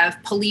have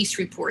police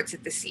reports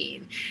at the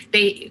scene.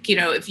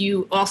 If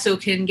you also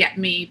can get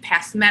me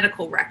past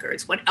medical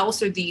records, what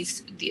else are the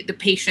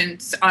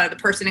patients, the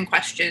person in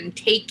question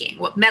taking?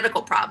 What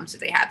medical problems do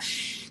they have?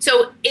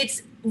 So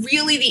it's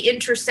really the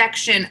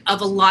intersection of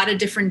a lot of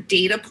different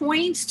data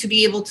points to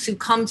be able to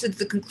come to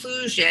the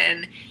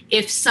conclusion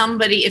if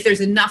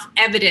there's enough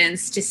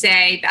evidence to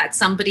say that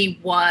somebody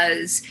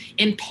was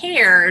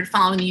impaired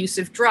following the use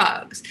of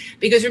drugs.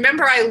 Because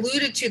remember, I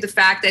alluded to the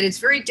fact that it's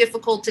very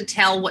difficult to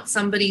tell what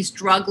somebody's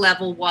drug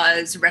level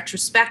was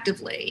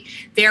retrospectively.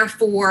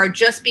 Therefore,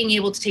 just being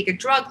able to take a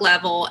drug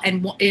level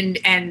and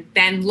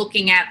then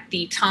looking at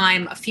the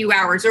time a few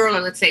hours earlier,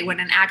 let's say when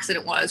an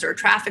accident was or a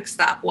traffic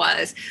stop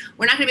was,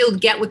 we're not going to be able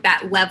to get what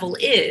that level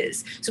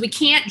is. So we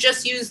can't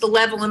just use the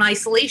level in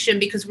isolation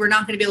because we're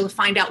not going to be able to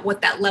find out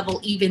what that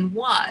level even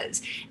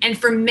was. And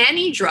for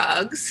many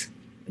drugs,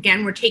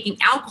 again, we're taking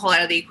alcohol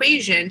out of the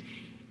equation.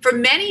 For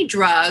many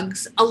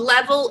drugs, a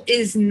level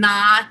is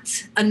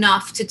not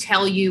enough to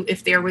tell you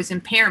if there was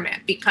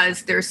impairment,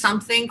 because there's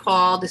something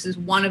called, this is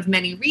one of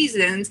many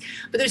reasons,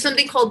 but there's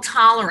something called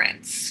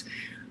tolerance,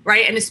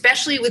 right? And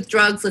especially with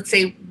drugs, let's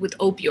say with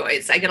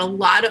opioids, I get a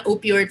lot of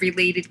opioid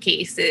related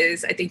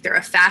cases. I think they're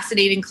a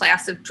fascinating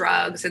class of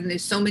drugs, and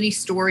there's so many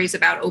stories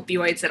about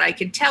opioids that I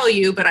could tell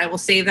you, but I will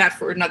save that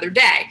for another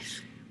day.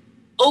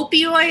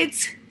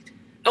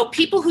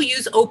 People who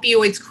use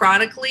opioids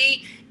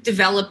chronically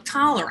develop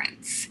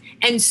tolerance.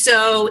 And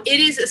so it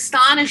is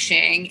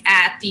astonishing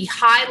at the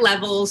high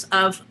levels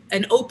of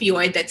an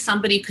opioid that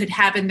somebody could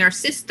have in their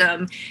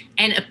system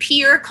and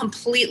appear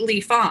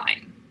completely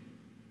fine.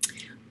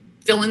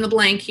 Fill in the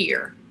blank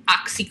here.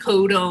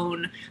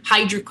 Oxycodone,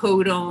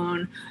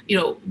 hydrocodone,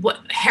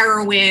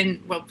 heroin,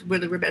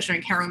 whether we're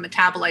measuring heroin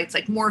metabolites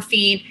like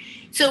morphine.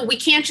 So we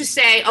can't just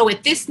say,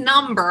 at this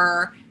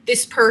number,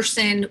 this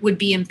person would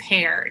be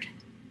impaired,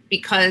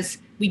 because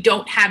we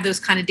don't have those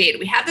kind of data.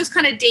 We have those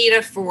kind of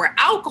data for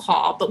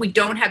alcohol, but we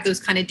don't have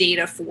those kind of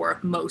data for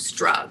most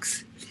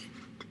drugs.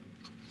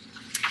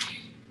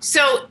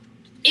 So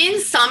in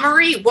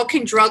summary, what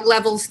can drug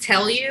levels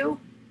tell you?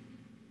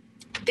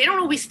 They don't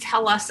always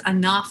tell us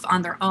enough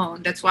on their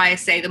own. That's why I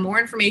say the more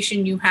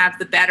information you have,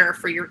 the better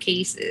for your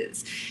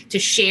cases to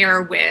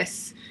share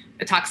with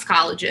a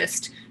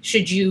toxicologist,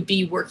 should you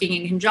be working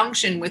in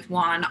conjunction with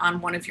one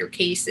on one of your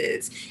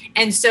cases.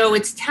 And so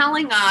it's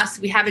telling us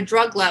we have a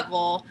drug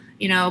level,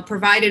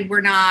 provided we're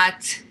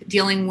not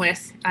dealing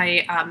with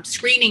a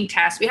screening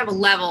test, we have a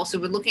level. So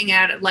we're looking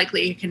at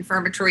likely a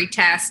confirmatory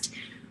test.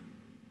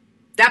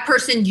 That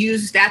person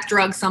used that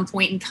drug some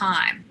point in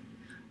time.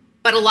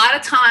 But a lot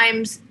of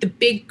times the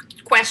big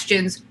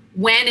questions,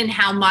 when and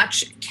how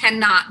much,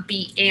 cannot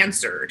be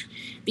answered,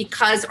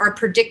 because our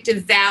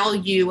predictive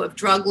value of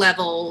drug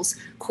levels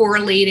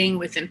correlating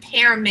with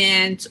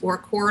impairment or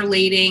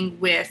correlating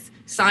with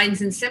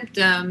signs and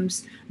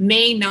symptoms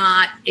may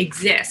not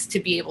exist to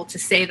be able to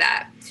say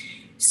that.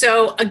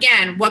 So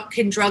again, what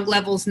can drug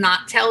levels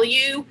not tell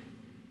you?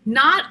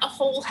 Not a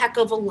whole heck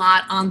of a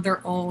lot on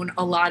their own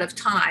a lot of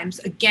times.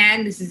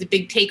 Again, this is a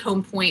big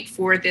take-home point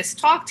for this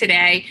talk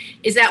today,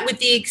 is that with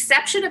the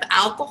exception of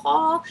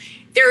alcohol,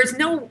 there is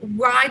no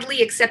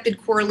widely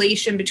accepted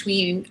correlation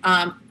between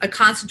a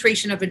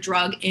concentration of a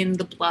drug in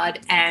the blood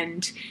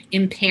and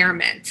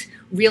impairment.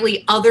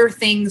 Really, other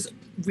things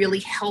really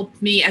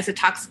help me as a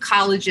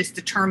toxicologist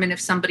determine if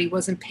somebody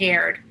was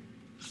impaired,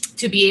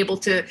 to be able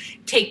to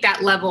take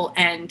that level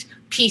and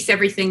piece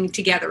everything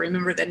together.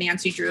 Remember the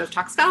Nancy Drew of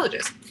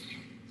toxicologists.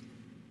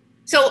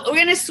 So we're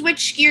going to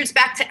switch gears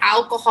back to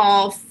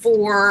alcohol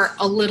for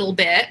a little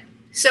bit.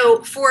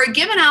 So for a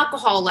given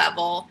alcohol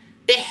level,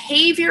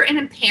 behavior and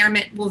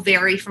impairment will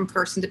vary from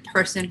person to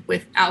person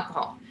with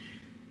alcohol.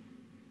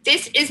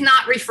 This is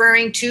not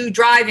referring to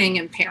driving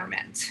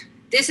impairment.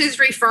 This is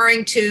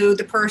referring to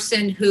the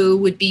person who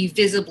would be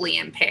visibly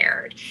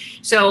impaired.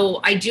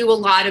 So I do a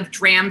lot of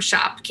dram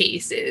shop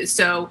cases.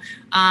 So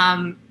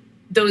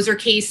those are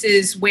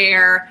cases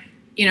where,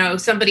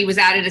 somebody was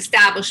at an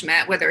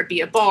establishment, whether it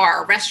be a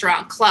bar, a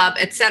restaurant, club,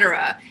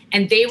 etc.,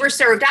 and they were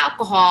served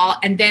alcohol,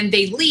 and then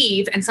they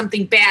leave and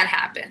something bad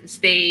happens.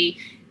 They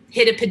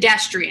hit a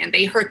pedestrian,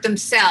 they hurt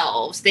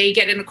themselves, they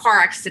get in a car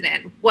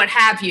accident, what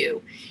have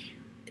you.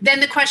 Then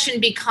the question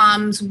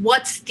becomes,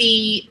 what's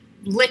the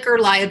liquor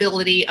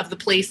liability of the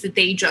place that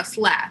they just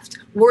left?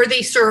 Were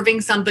they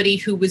serving somebody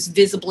who was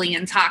visibly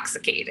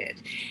intoxicated?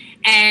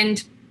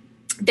 And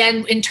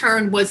then in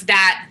turn, was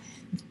that,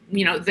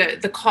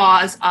 the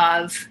cause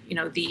of,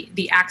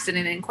 the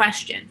accident in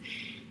question?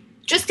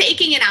 Just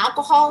taking an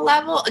alcohol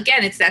level,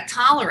 again, it's that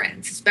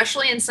tolerance,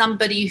 especially in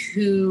somebody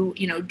who,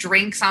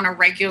 drinks on a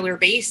regular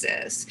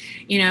basis.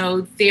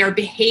 Their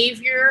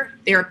behavior,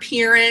 their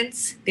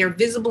appearance, their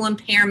visible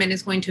impairment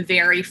is going to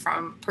vary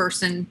from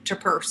person to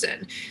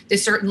person.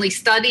 There's certainly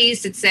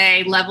studies that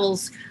say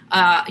levels,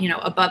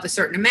 above a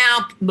certain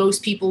amount,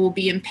 most people will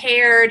be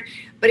impaired.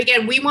 But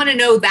again, we want to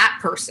know that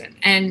person.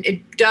 And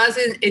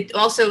it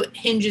also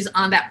hinges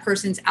on that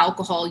person's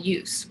alcohol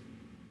use.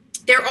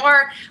 There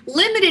are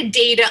limited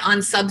data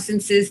on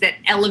substances that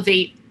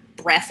elevate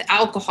breath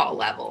alcohol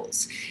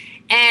levels.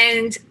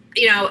 And,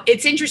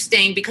 it's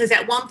interesting because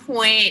at one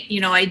point,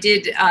 I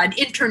did an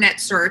internet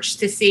search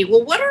to see,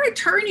 well, what are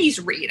attorneys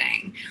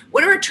reading?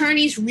 What are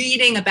attorneys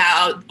reading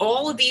about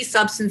all of these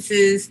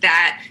substances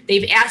that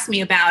they've asked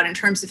me about in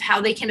terms of how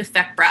they can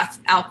affect breath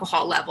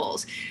alcohol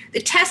levels?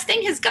 The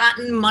testing has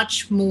gotten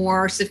much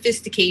more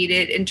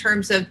sophisticated in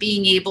terms of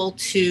being able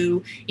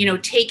to,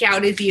 take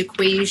out of the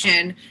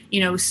equation,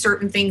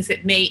 certain things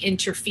that may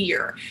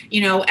interfere.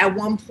 At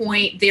one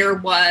point there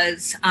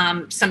was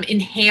some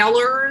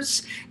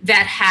inhalers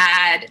that had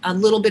a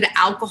little bit of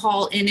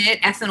alcohol in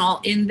it,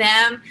 ethanol in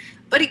them.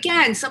 But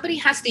again, somebody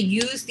has to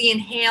use the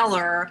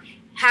inhaler,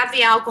 have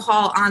the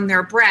alcohol on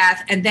their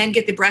breath, and then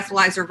get the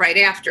breathalyzer right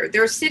after.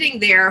 They're sitting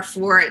there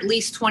for at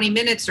least 20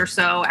 minutes or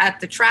so at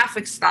the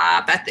traffic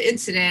stop, at the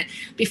incident,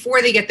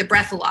 before they get the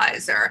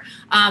breathalyzer.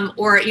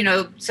 Or,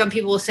 some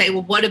people will say,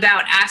 well, what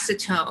about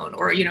acetone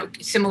or,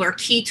 similar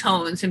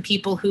ketones in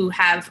people who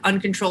have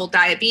uncontrolled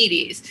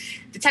diabetes?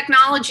 The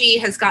technology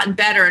has gotten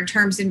better in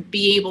terms of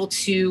being able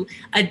to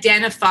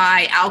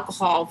identify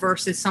alcohol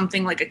versus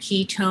something like a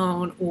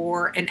ketone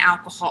or an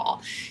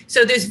alcohol.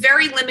 So there's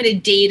very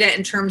limited data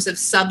in terms of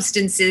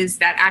substances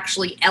that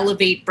actually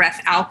elevate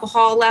breath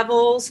alcohol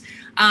levels.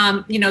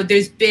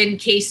 There's been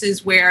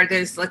cases where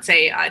there's, let's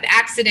say, an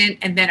accident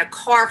and then a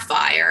car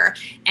fire,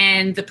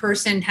 and the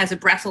person has a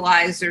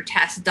breathalyzer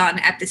test done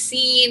at the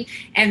scene,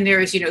 and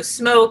there's,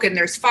 smoke and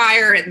there's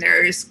fire and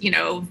there's,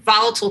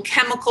 volatile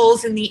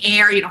chemicals in the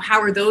air.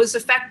 How are those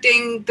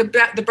affecting the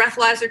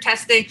breathalyzer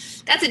testing?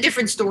 That's a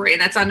different story,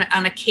 and that's on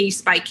a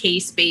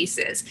case-by-case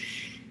basis.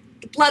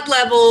 The blood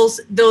levels,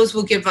 those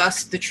will give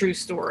us the true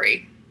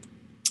story.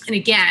 And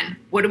again,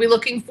 what are we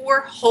looking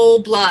for?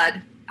 Whole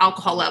blood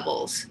alcohol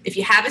levels. If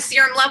you have a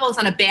serum level, it's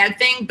not a bad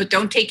thing, but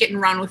don't take it and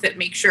run with it.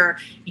 Make sure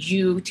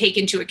you take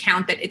into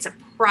account that it's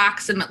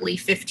approximately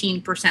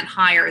 15%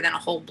 higher than a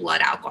whole blood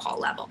alcohol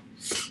level.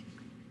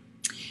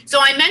 So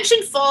I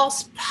mentioned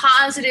false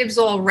positives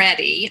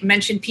already. I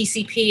mentioned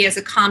PCP as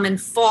a common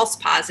false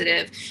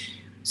positive.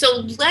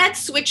 So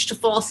let's switch to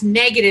false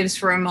negatives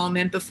for a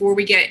moment before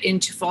we get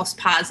into false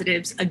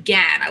positives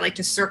again. I like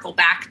to circle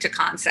back to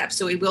concepts,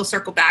 so we will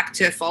circle back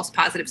to false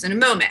positives in a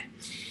moment.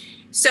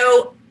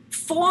 So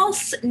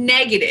false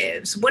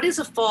negatives, what is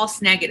a false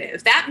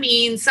negative? That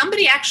means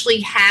somebody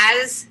actually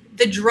has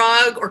the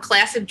drug or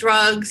class of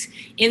drugs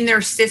in their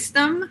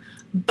system,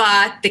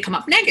 but they come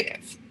up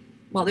negative.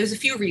 Well, there's a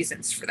few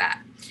reasons for that.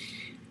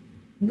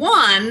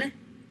 One,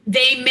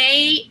 they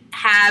may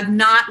have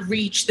not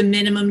reached the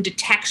minimum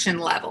detection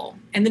level.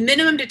 And the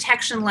minimum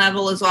detection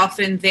level is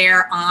often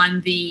there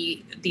on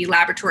the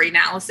laboratory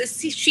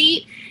analysis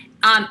sheet.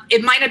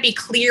 It might not be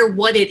clear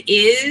what it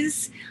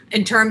is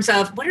in terms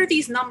of what are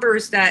these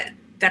numbers that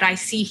I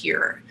see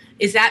here.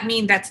 Does that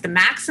mean that's the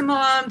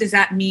maximum? Does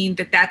that mean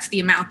that that's the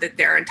amount that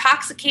they're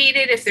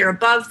intoxicated if they're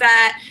above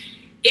that?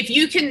 If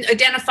you can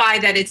identify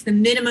that it's the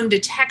minimum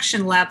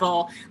detection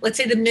level, let's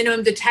say the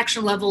minimum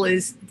detection level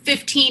is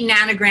 15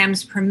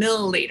 nanograms per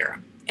milliliter.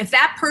 If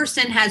that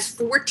person has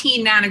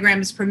 14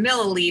 nanograms per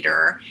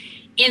milliliter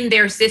in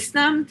their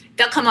system,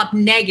 they'll come up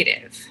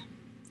negative.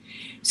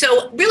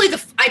 So really,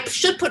 I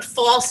should put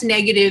false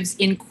negatives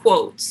in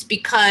quotes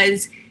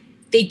because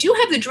they do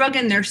have the drug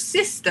in their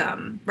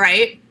system,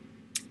 right?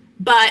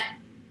 But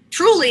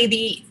truly,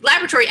 the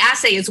laboratory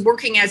assay is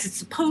working as it's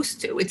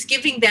supposed to. It's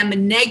giving them a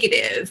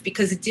negative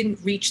because it didn't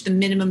reach the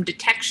minimum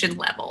detection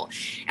level.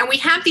 And we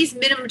have these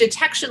minimum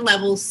detection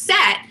levels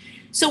set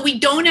so we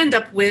don't end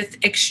up with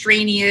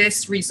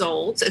extraneous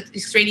results,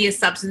 extraneous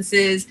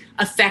substances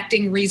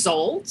affecting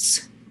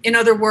results. In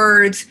other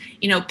words,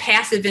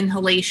 passive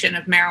inhalation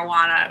of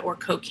marijuana or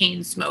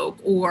cocaine smoke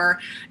or,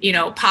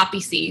 poppy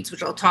seeds,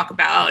 which I'll talk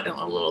about in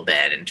a little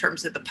bit in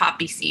terms of the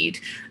poppy seed,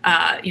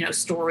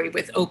 story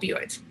with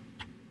opioids.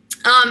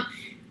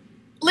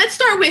 Let's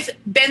start with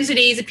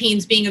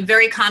benzodiazepines being a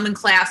very common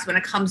class when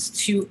it comes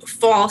to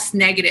false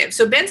negatives.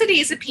 So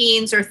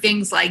benzodiazepines are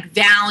things like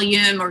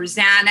Valium or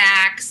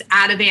Xanax,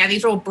 Ativan.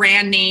 These are all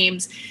brand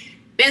names.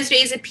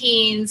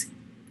 Benzodiazepines,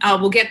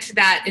 we'll get to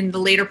that in the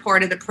later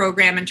part of the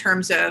program in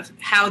terms of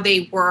how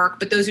they work,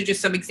 but those are just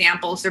some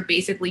examples. They're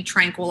basically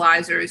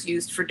tranquilizers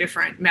used for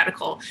different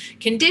medical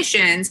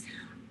conditions.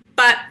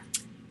 But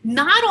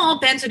not all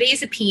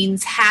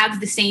benzodiazepines have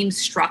the same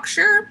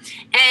structure,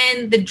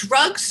 and the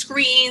drug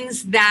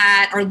screens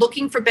that are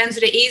looking for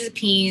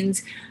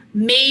benzodiazepines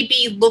may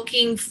be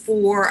looking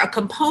for a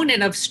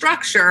component of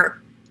structure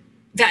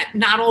that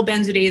not all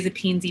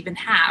benzodiazepines even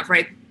have,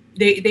 right?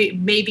 they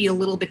may be a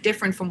little bit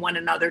different from one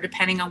another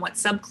depending on what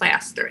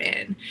subclass they're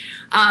in.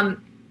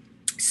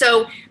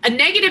 So a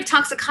negative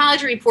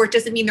toxicology report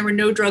doesn't mean there were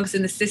no drugs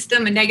in the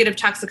system. A negative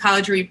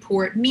toxicology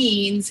report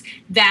means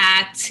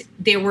that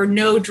there were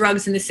no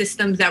drugs in the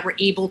system that were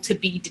able to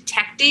be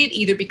detected,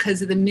 either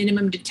because of the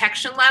minimum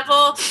detection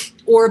level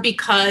or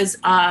because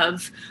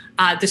of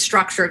the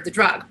structure of the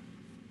drug.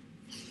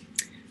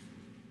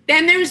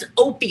 Then there's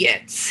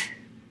opiates.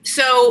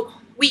 So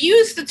we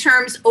use the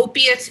terms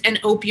opiates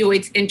and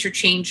opioids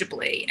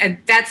interchangeably, and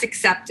that's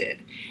accepted,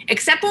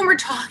 except when we're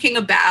talking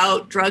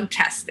about drug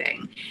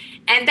testing.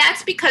 And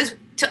that's because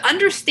to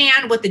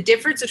understand what the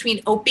difference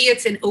between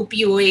opiates and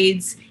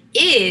opioids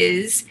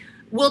is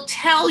will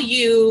tell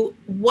you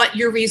what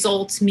your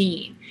results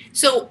mean.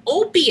 So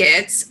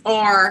opiates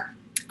are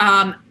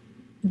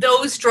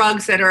those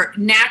drugs that are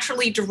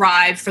naturally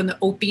derived from the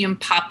opium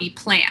poppy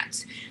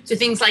plant. So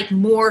things like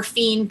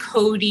morphine,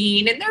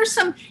 codeine, and there's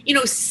some,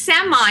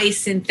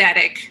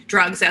 semi-synthetic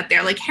drugs out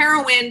there. Like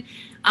heroin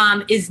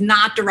is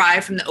not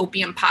derived from the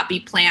opium poppy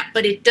plant,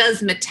 but it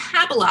does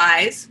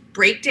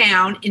break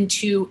down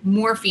into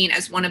morphine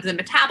as one of the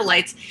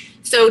metabolites.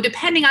 So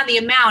depending on the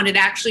amount, it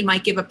actually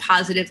might give a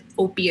positive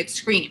opiate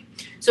screen.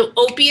 So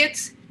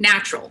opiates,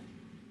 natural.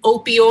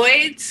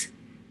 Opioids,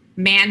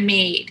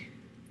 man-made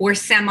or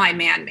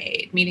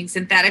semi-man-made, meaning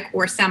synthetic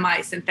or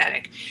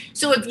semi-synthetic.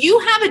 So if you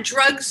have a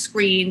drug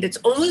screen that's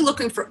only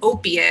looking for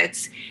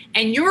opiates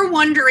and you're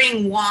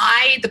wondering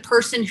why the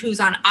person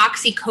who's on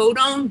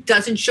oxycodone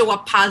doesn't show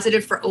up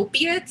positive for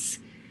opiates,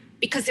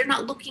 because they're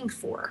not looking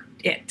for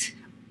it.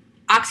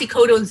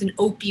 Oxycodone is an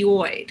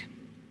opioid.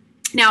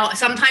 Now,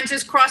 sometimes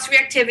there's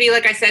cross-reactivity,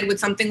 like I said, with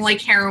something like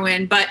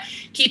heroin, but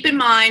keep in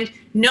mind,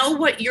 know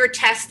what your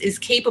test is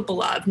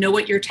capable of, know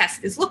what your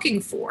test is looking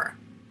for.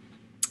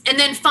 And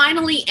then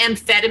finally,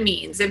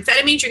 amphetamines.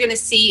 Amphetamines you're going to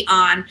see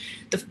on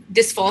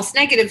this false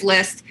negative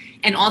list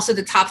and also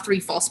the top 3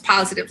 false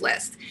positive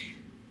list.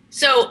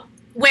 So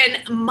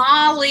when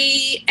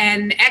Molly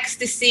and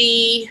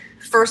ecstasy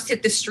first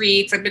hit the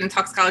streets, I've been in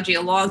toxicology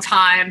a long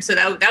time, so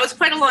that was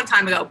quite a long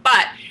time ago,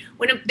 but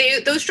when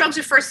those drugs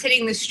were first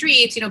hitting the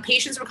streets,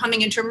 patients were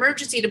coming into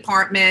emergency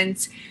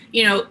departments,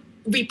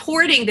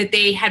 reporting that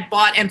they had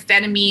bought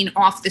amphetamine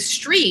off the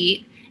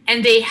street,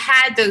 and they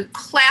had the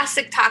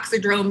classic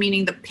toxidrome,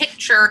 meaning the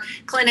picture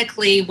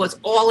clinically was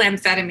all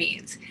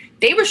amphetamines.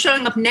 They were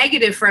showing up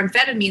negative for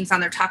amphetamines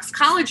on their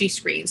toxicology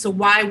screen. So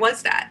why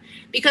was that?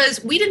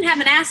 Because we didn't have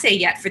an assay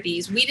yet for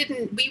these. We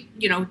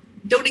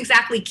don't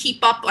exactly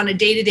keep up on a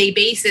day-to-day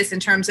basis in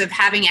terms of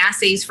having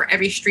assays for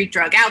every street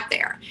drug out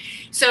there.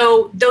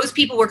 So those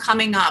people were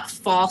coming up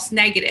false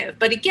negative.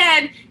 But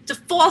again, it's a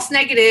false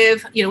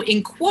negative,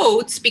 in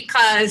quotes,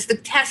 because the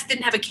test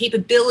didn't have a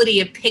capability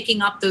of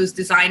picking up those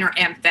designer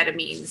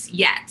amphetamines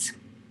yet.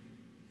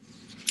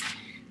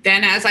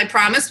 Then, as I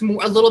promised, a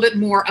little bit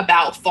more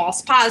about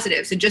false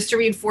positives. And just to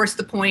reinforce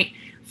the point,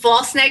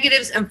 false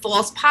negatives and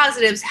false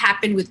positives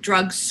happen with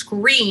drug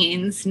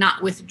screens,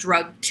 not with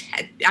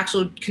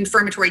actual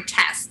confirmatory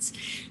tests.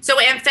 So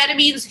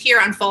amphetamines here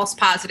on false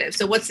positive.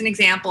 So what's an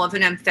example of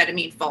an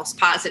amphetamine false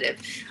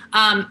positive?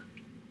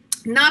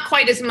 Not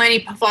quite as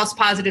many false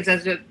positives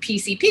as a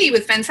PCP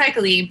with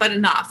phencycline, but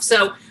enough.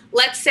 So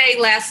let's say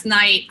last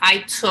night I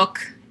took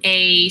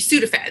a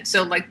Sudafed,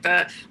 so like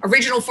the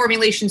original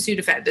formulation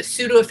Sudafed, the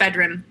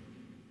pseudoephedrine,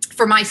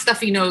 for my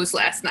stuffy nose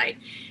last night.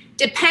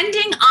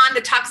 Depending on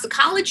the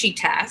toxicology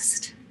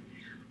test,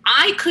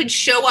 I could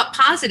show up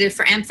positive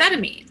for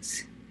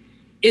amphetamines.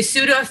 Is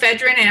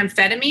pseudoephedrine an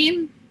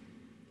amphetamine?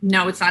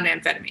 No, it's not an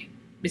amphetamine.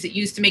 Is it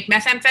used to make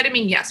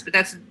methamphetamine? Yes, but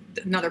that's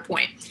another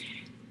point.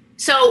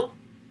 So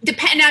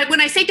now,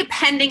 when I say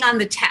depending on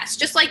the test,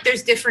 just like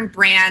there's different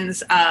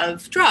brands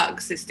of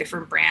drugs, there's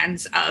different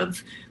brands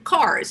of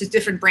cars, there's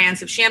different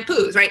brands of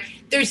shampoos, right?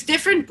 There's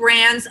different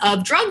brands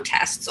of drug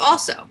tests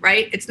also,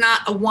 right? It's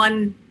not a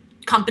one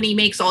company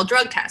makes all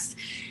drug tests.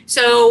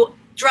 So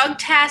drug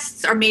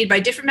tests are made by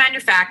different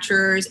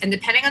manufacturers, and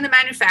depending on the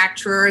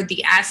manufacturer,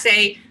 the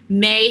assay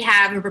may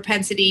have a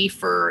propensity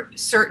for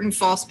certain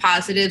false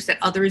positives that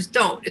others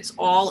don't. It's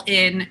all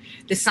in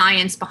the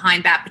science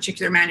behind that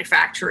particular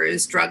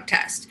manufacturer's drug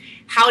test.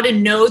 How to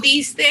know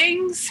these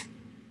things?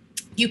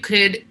 You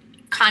could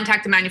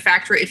contact the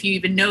manufacturer if you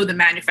even know the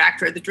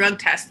manufacturer of the drug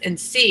test and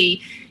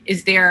see,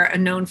 is there a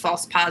known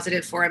false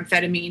positive for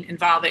amphetamine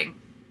involving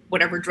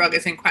whatever drug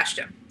is in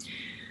question.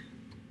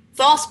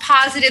 False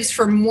positives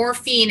for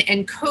morphine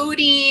and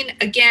codeine.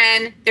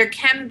 Again, there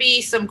can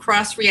be some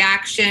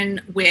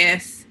cross-reaction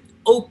with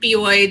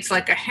opioids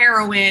like a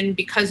heroin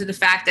because of the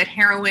fact that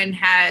heroin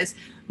has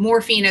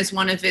morphine as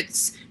one of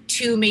its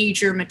 2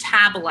 major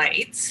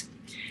metabolites.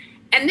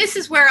 And this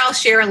is where I'll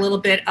share a little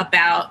bit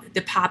about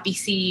the poppy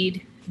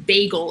seed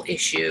bagel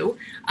issue.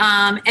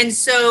 And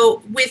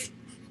so with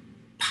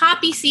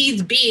poppy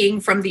seeds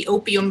being from the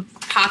opium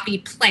poppy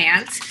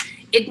plant,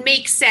 it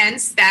makes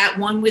sense that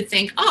one would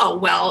think, oh,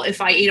 well,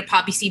 if I ate a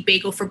poppy seed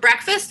bagel for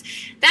breakfast,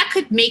 that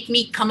could make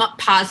me come up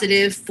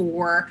positive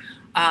for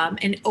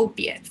an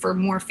opiate, for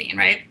morphine,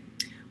 right?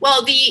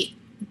 Well, the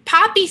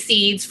poppy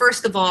seeds,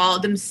 first of all,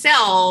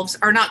 themselves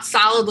are not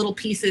solid little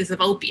pieces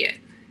of opiate.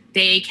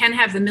 They can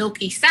have the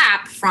milky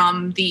sap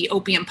from the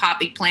opium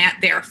poppy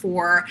plant,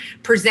 therefore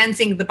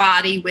presenting the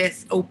body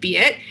with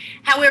opiate.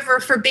 However,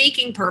 for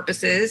baking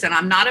purposes, and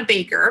I'm not a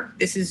baker,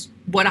 this is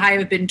what I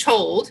have been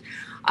told,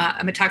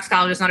 I'm a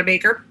toxicologist, not a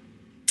baker,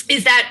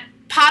 is that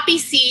poppy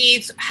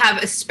seeds have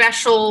a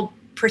special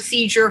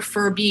procedure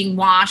for being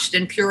washed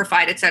and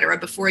purified, et cetera,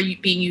 before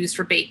being used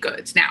for baked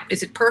goods. Now,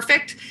 is it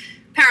perfect?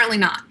 Apparently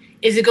not.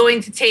 Is it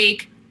going to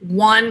take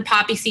one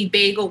poppy seed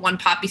bagel, one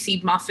poppy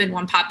seed muffin,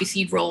 one poppy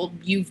seed roll,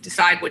 you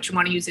decide what you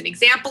want to use an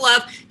example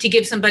of, to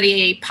give somebody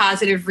a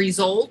positive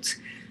result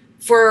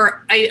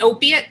for an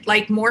opiate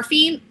like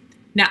morphine?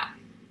 No.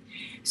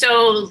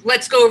 So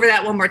let's go over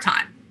that one more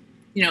time.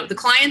 You know, the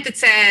client that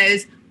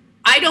says,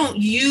 I don't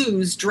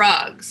use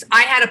drugs,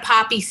 I had a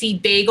poppy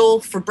seed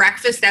bagel for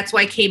breakfast, that's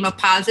why I came up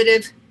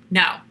positive.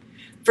 No,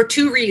 for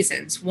two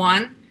reasons.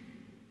 One,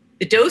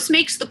 the dose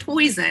makes the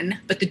poison,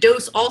 but the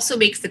dose also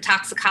makes the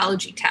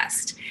toxicology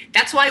test.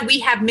 That's why we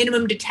have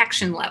minimum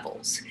detection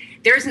levels.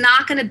 There's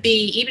not going to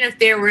be, even if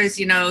there was,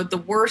 you know, the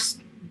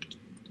worst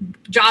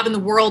job in the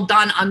world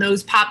done on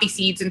those poppy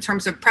seeds in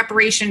terms of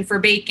preparation for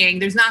baking,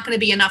 there's not going to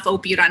be enough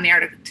opiate on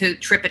there to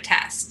trip a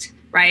test,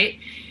 right?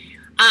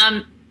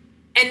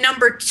 And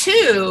number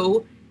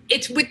two,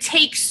 it would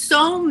take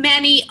so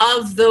many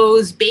of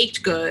those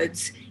baked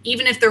goods,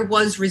 even if there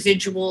was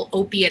residual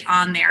opiate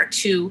on there,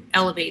 to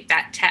elevate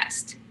that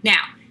test.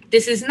 Now,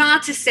 this is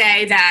not to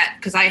say that,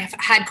 because I have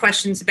had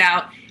questions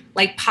about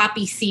like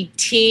poppy seed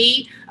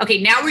tea.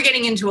 Okay, now we're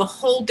getting into a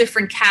whole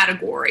different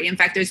category. In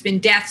fact, there's been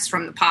deaths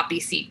from the poppy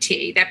seed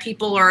tea, that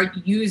people are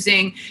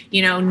using,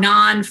 you know,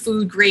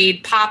 non-food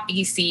grade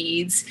poppy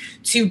seeds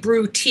to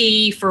brew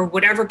tea for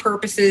whatever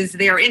purposes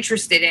they're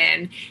interested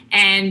in.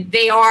 And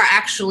they are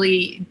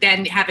actually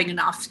then having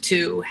enough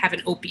to have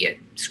an opiate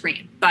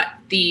screen. But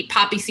the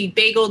poppy seed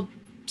bagel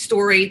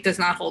story does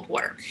not hold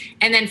water.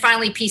 And then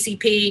finally,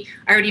 PCP,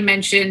 I already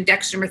mentioned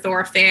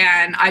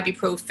dextromethorphan,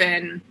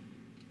 ibuprofen,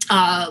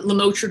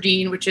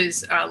 lamotrigine, which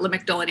is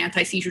Lamictal, an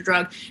anti-seizure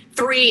drug,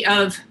 3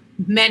 of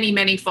many,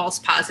 many false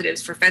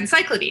positives for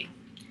phencyclidine.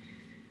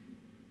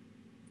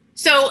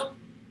 So,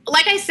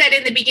 like I said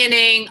in the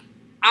beginning,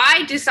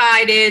 I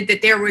decided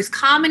that there was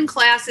common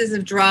classes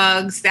of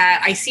drugs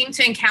that I seem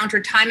to encounter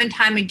time and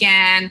time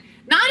again,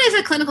 not as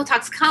a clinical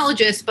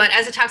toxicologist, but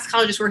as a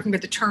toxicologist working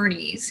with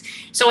attorneys.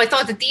 So I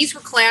thought that these were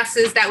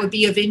classes that would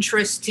be of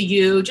interest to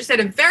you, just at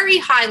a very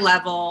high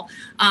level,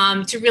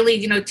 to really,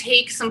 you know,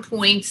 take some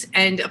points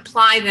and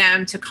apply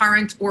them to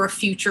current or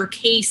future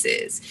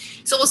cases.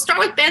 So we'll start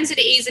with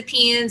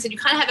benzodiazepines, and you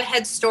kind of have a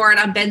head start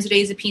on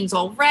benzodiazepines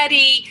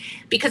already,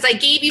 because I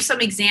gave you some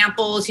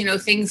examples, you know,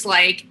 things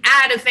like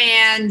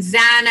Ativan,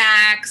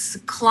 Xanax,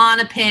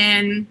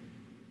 Klonopin,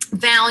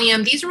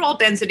 Valium. These are all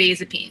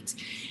benzodiazepines.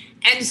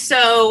 And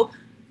so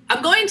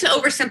I'm going to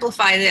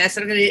oversimplify this.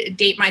 I'm going to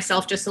date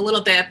myself just a little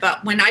bit.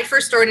 But when I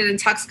first started in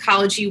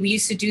toxicology, we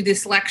used to do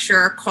this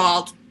lecture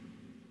called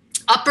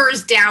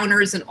Uppers,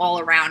 Downers, and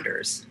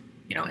All-Arounders.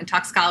 You know, in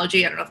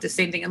toxicology, I don't know if it's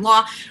the same thing in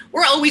law,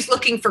 we're always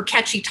looking for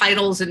catchy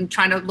titles and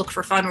trying to look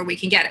for fun where we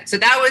can get it. So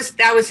that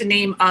was the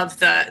name of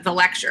the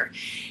lecture.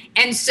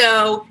 And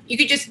so you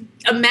could just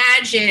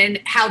imagine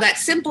how that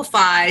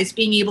simplifies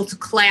being able to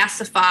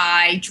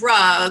classify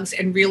drugs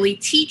and really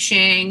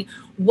teaching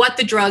what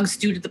the drugs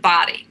do to the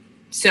body.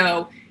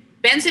 So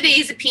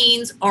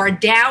benzodiazepines are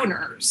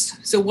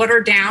downers. So what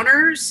are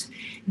downers?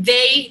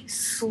 They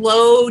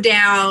slow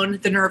down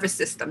the nervous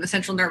system, the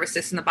central nervous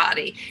system in the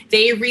body.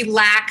 They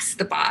relax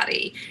the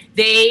body.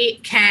 They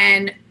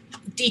can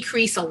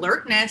decrease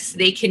alertness.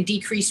 They can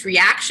decrease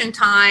reaction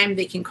time.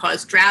 They can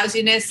cause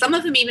drowsiness. Some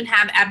of them even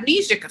have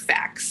amnesic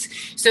effects.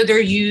 So they're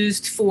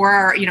used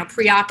for, you know,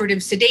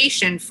 preoperative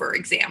sedation, for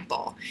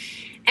example.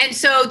 And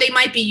so they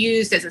might be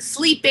used as a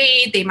sleep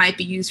aid. They might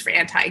be used for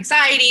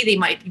anti-anxiety. They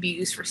might be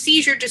used for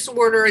seizure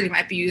disorder. They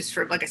might be used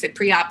for, like I said,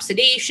 pre-op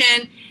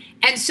sedation.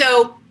 And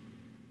so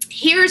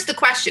here's the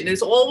question.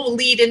 These all will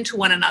lead into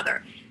one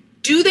another.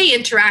 Do they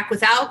interact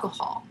with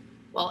alcohol?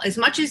 Well, as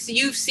much as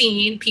you've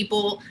seen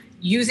people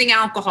using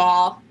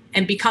alcohol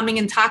and becoming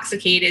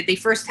intoxicated, they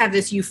first have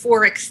this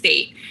euphoric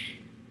state.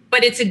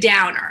 But it's a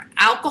downer.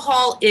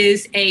 Alcohol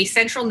is a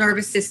central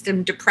nervous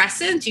system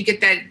depressant. You get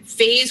that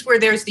phase where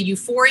there's the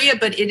euphoria,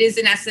 but it is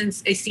in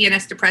essence a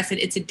CNS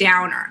depressant. It's a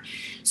downer.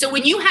 So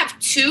when you have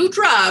two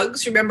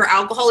drugs, remember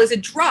alcohol is a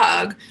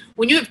drug,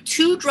 when you have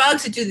two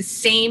drugs that do the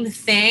same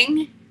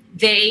thing,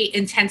 they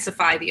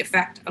intensify the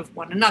effect of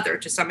one another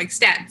to some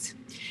extent.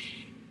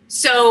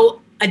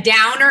 So a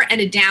downer and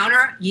a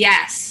downer,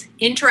 yes.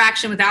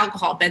 Interaction with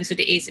alcohol,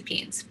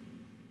 benzodiazepines.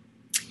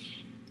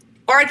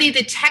 Are they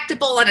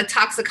detectable on a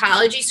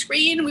toxicology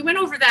screen? We went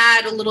over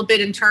that a little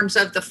bit in terms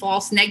of the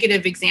false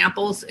negative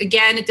examples.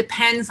 Again, it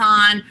depends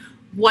on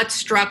what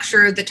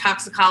structure the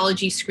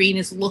toxicology screen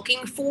is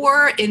looking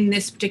for in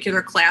this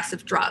particular class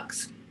of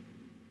drugs.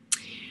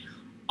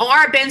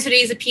 Are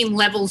benzodiazepine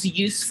levels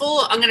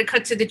useful? I'm going to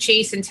cut to the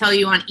chase and tell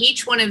you on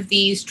each one of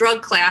these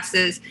drug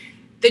classes,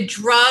 the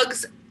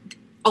drugs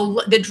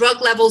the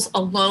drug levels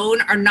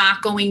alone are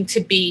not going to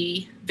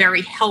be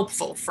very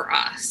helpful for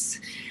us.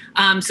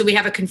 So we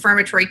have a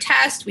confirmatory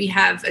test, we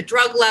have a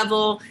drug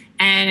level,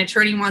 and an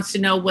attorney wants to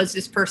know, was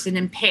this person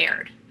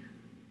impaired?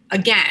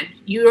 Again,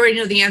 you already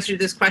know the answer to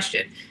this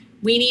question.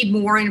 We need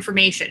more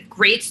information.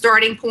 Great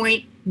starting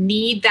point,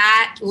 need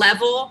that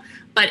level,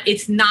 but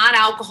it's not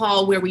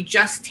alcohol where we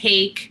just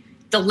take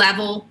the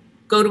level,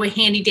 go to a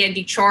handy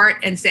dandy chart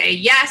and say,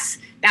 yes,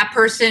 that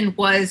person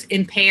was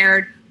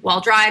impaired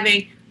while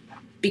driving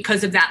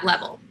because of that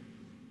level.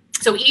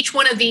 So each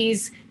one of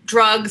these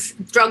drug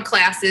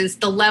classes,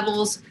 the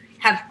levels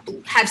have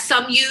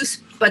some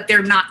use, but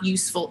they're not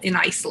useful in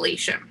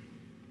isolation.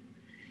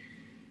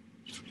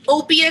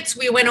 Opiates,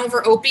 we went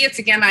over opiates.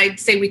 Again, I'd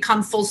say we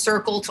come full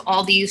circle to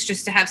all these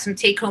just to have some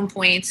take-home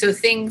points. So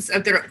things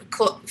that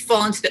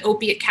fall into the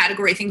opiate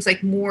category, things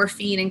like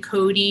morphine and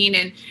codeine,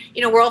 and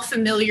we're all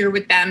familiar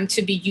with them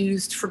to be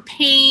used for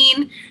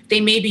pain.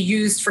 They may be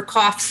used for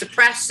cough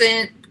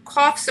suppression,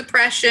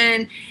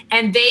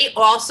 and they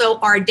also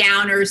are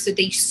downers, so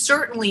they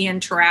certainly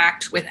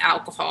interact with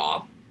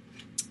alcohol.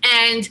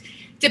 And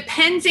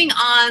depending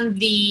on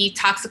the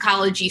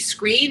toxicology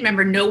screen,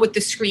 remember, know what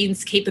the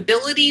screen's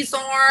capabilities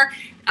are.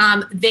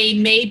 They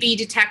may be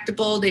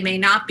detectable, they may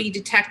not be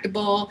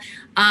detectable.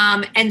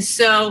 And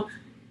so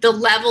the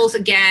levels,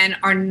 again,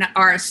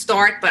 are a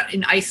start, but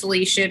in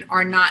isolation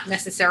are not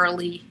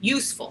necessarily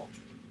useful.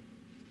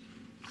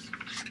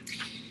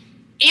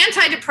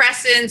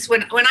 Antidepressants,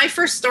 when I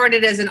first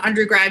started as an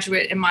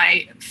undergraduate in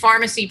my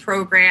pharmacy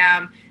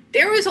program,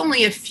 there was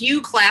only a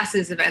few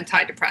classes of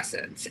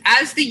antidepressants.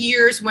 As the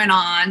years went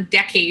on,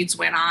 decades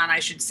went on, I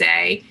should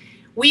say,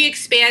 we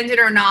expanded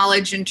our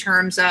knowledge in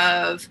terms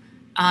of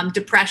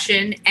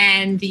depression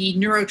and the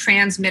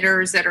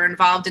neurotransmitters that are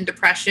involved in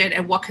depression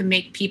and what can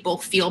make people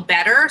feel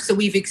better. So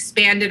we've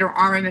expanded our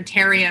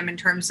armamentarium in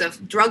terms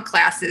of drug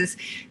classes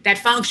that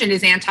function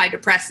as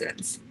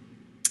antidepressants.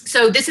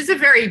 So this is a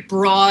very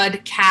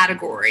broad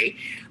category,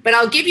 but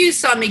I'll give you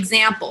some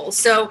examples.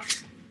 So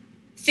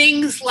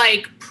things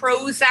like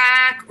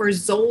Prozac or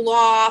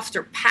Zoloft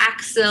or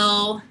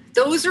Paxil,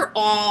 those are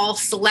all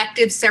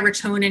selective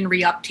serotonin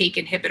reuptake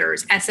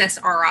inhibitors,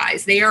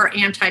 SSRIs. They are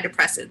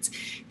antidepressants.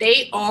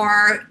 They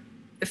are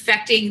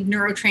affecting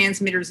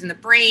neurotransmitters in the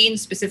brain,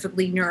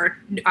 specifically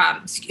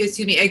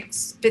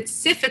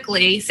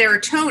specifically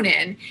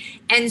serotonin.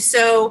 And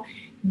so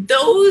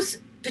those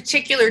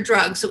particular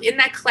drugs, so in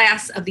that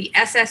class of the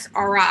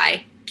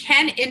SSRI,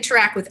 can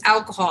interact with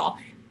alcohol,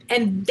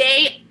 and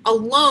they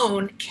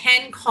alone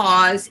can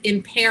cause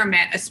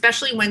impairment,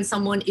 especially when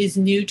someone is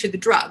new to the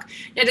drug.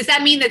 Now, does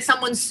that mean that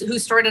someone who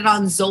started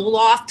on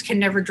Zoloft can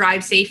never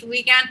drive safely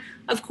again?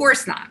 Of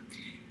course not.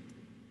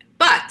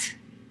 But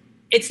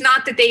it's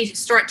not that they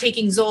start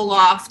taking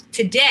Zoloft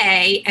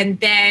today and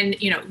then,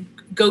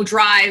 go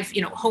drive,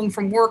 home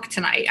from work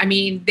tonight. I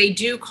mean, they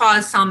do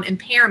cause some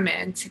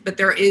impairment, but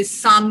there is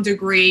some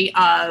degree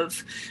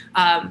of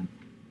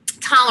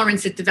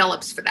tolerance that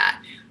develops for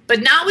that.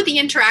 But not with the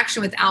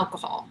interaction with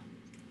alcohol.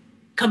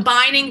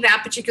 Combining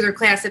that particular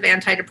class of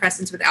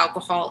antidepressants with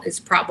alcohol is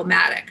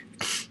problematic.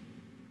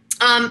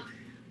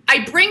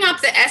 I bring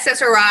up the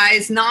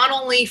SSRIs not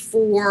only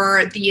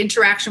for the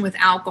interaction with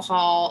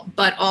alcohol,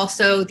 but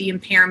also the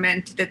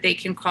impairment that they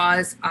can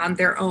cause on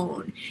their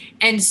own.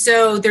 And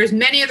so there's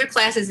many other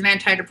classes of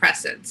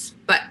antidepressants,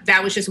 but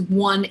that was just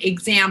one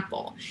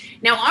example.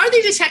 Now, are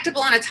they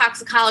detectable on a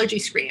toxicology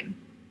screen?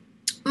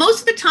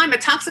 Most of the time, a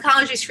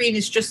toxicology screen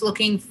is just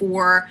looking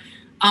for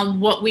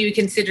what we would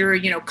consider,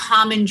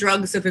 common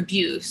drugs of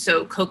abuse.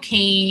 So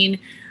cocaine,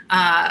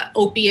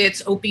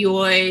 opiates,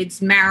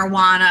 opioids,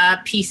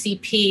 marijuana,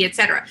 PCP, et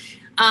cetera.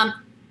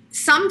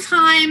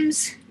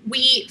 Sometimes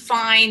we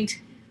find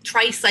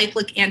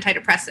tricyclic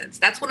antidepressants.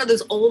 That's one of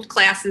those old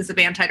classes of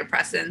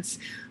antidepressants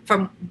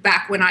from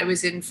back when I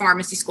was in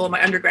pharmacy school,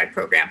 my undergrad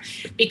program,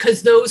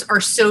 because those are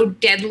so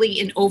deadly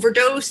in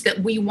overdose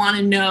that we want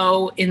to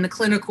know in the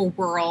clinical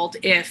world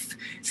if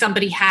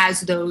somebody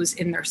has those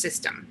in their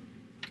system.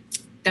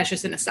 That's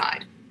just an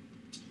aside.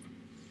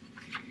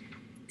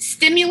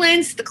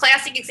 Stimulants, the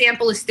classic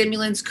example is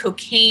stimulants,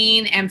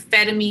 cocaine,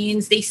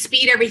 amphetamines. They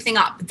speed everything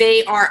up.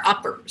 They are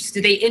uppers.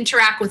 Do they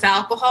interact with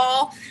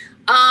alcohol?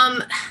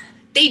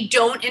 They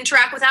don't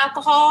interact with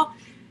alcohol,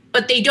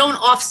 but they don't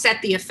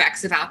offset the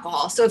effects of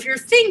alcohol. So if you're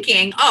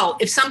thinking,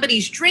 if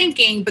somebody's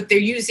drinking, but they're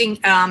using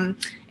an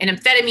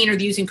amphetamine or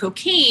they're using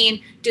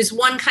cocaine, does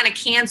one kind of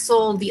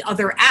cancel the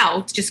other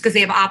out just because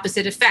they have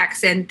opposite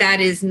effects? And that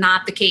is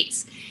not the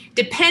case.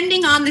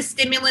 Depending on the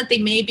stimulant, they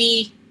may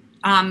be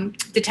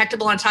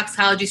detectable on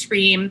toxicology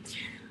screen.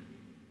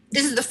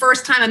 This is the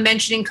first time I'm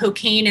mentioning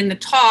cocaine in the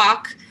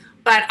talk,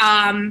 but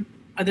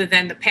other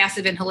than the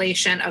passive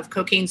inhalation of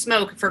cocaine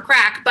smoke for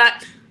crack,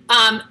 but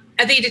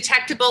are they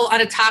detectable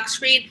on a tox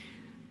screen?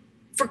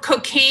 For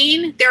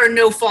cocaine, there are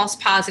no false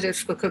positives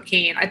for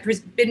cocaine. I've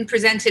been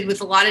presented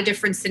with a lot of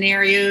different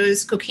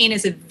scenarios. Cocaine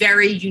is a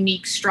very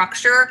unique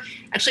structure.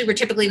 Actually, we're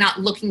typically not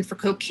looking for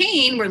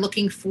cocaine. We're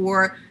looking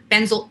for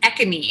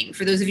benzylecamine.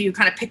 For those of you who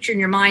kind of picture in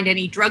your mind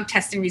any drug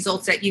testing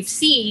results that you've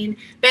seen,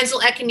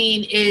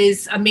 benzylecamine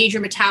is a major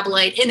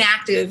metabolite,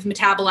 inactive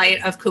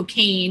metabolite of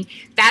cocaine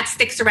that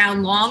sticks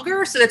around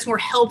longer. So that's more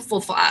helpful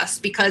for us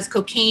because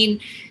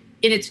cocaine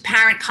in its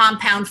parent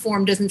compound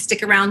form doesn't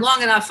stick around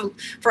long enough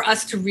for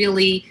us to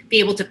really be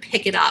able to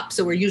pick it up.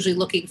 So we're usually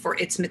looking for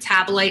its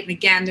metabolite. And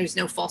again, there's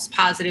no false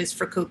positives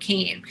for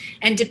cocaine.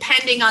 And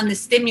depending on the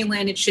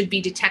stimulant, it should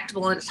be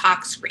detectable in a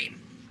tox screen.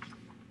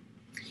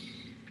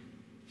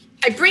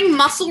 I bring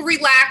muscle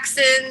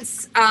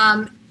relaxants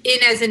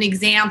in as an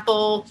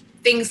example.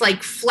 Things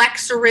like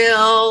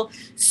Flexeril,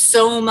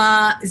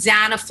 Soma,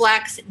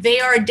 Xanaflex, they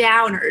are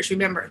downers.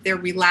 Remember, they're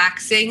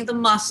relaxing the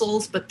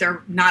muscles, but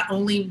they're not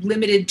only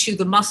limited to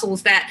the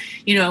muscles that,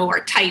 are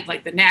tight,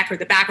 like the neck or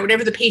the back or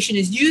whatever the patient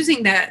is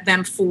using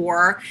them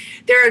for.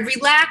 They're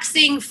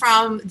relaxing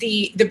from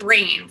the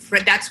brain.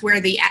 That's where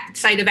the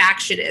site of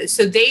action is.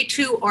 So they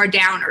too are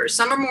downers.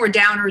 Some are more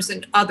downers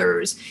than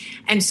others.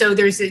 And so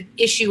there's an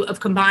issue of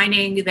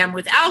combining them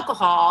with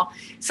alcohol.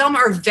 Some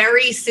are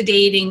very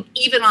sedating,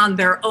 even on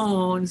their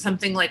own,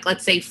 something like,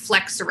 let's say,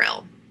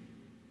 Flexeril.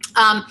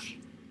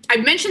 I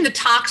mentioned the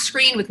tox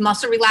screen with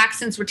muscle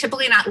relaxants. We're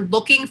typically not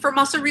looking for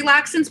muscle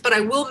relaxants, but I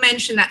will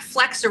mention that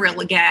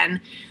Flexeril again.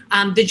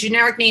 The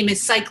generic name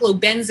is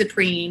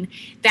cyclobenzaprine.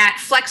 That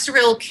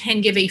Flexeril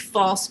can give a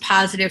false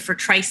positive for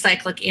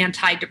tricyclic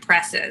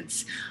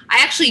antidepressants. I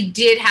actually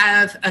did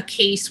have a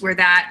case where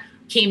that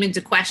came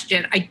into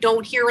question. I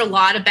don't hear a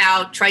lot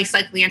about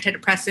tricyclic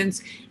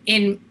antidepressants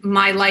in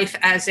my life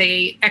as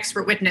a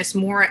expert witness,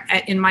 more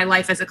in my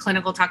life as a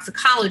clinical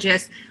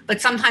toxicologist,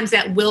 but sometimes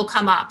that will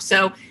come up.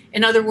 So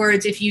in other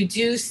words, if you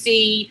do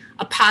see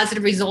a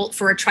positive result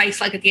for a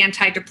tricyclic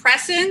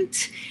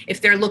antidepressant,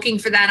 if they're looking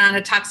for that on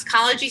a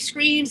toxicology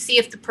screen, see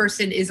if the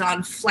person is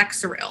on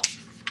Flexeril.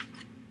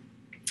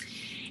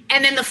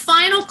 And then the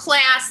final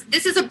class,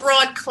 this is a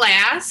broad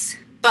class,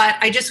 but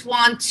I just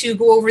want to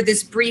go over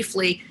this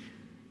briefly.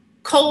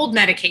 Cold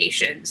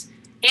medications,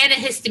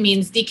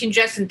 antihistamines,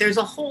 decongestant. There's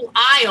a whole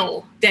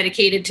aisle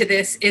dedicated to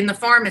this in the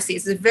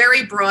pharmacies. It's a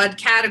very broad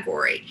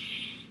category.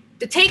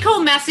 The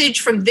take-home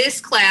message from this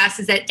class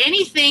is that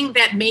anything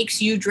that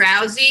makes you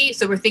drowsy,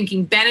 so we're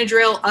thinking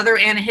Benadryl, other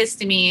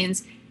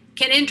antihistamines,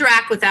 can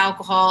interact with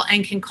alcohol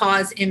and can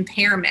cause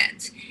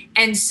impairment.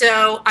 And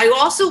so I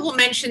also will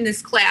mention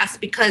this class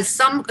because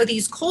some of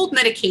these cold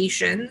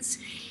medications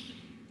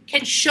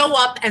can show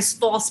up as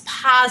false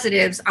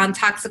positives on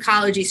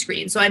toxicology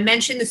screens. So I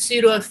mentioned the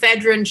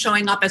pseudoephedrine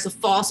showing up as a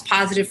false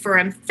positive for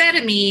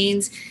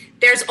amphetamines.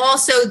 There's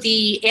also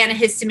the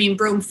antihistamine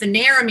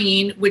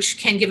brompheniramine, which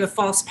can give a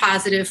false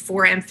positive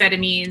for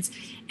amphetamines,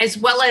 as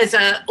well as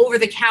a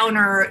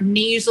over-the-counter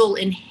nasal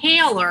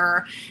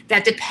inhaler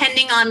that,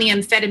 depending on the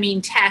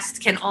amphetamine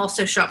test, can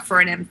also show up for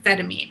an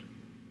amphetamine.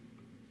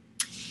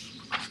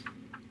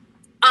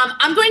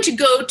 I'm going to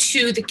go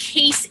to the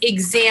case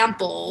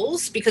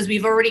examples because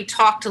we've already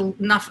talked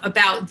enough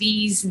about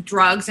these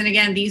drugs. And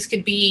again, these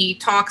could be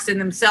talks in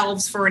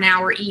themselves for an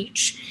hour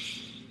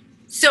each.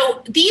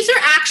 So these are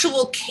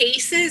actual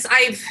cases.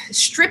 I've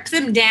stripped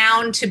them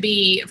down to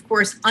be, of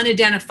course,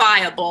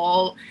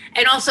 unidentifiable.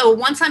 And also,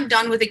 once I'm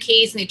done with a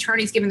case and the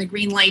attorney's given the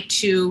green light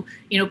to,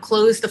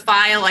 close the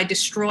file, I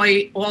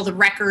destroy all the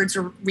records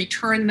or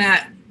return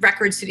that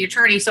records to the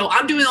attorney. So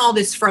I'm doing all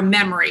this from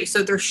memory.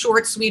 So they're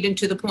short, sweet, and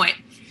to the point.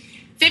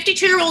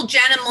 52-year-old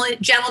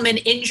gentleman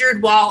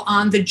injured while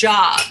on the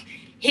job.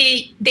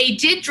 They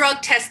did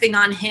drug testing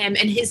on him,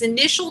 and his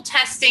initial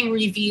testing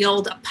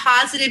revealed a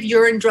positive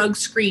urine drug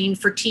screen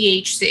for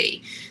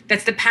THC.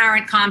 That's the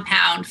parent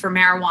compound for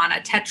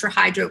marijuana,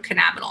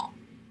 tetrahydrocannabinol.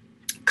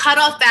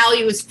 Cutoff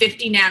value is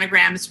 50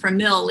 nanograms per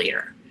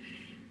milliliter.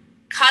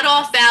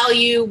 Cutoff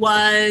value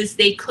was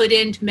they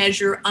couldn't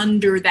measure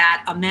under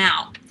that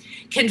amount.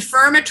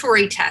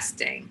 Confirmatory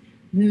testing,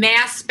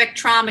 mass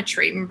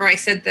spectrometry. Remember I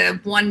said the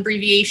one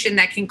abbreviation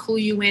that can clue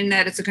you in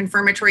that it's a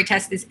confirmatory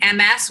test is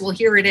MS? Well,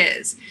 here it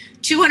is.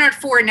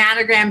 204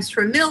 nanograms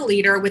per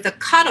milliliter with a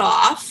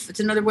cutoff, it's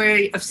another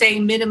way of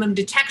saying minimum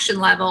detection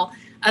level,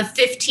 of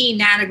 15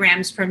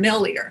 nanograms per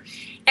milliliter.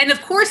 And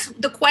of course,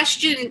 the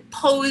question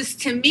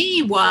posed to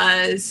me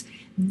was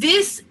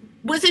this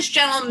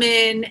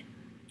gentleman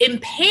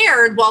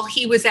impaired while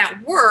he was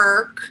at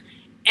work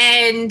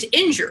and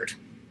injured?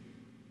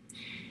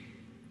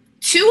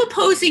 Two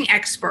opposing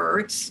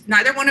experts,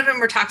 neither one of them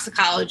were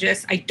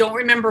toxicologists. I don't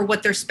remember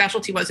what their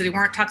specialty was. They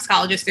weren't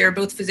toxicologists. They were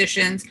both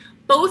physicians.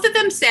 Both of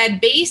them said,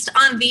 based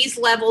on these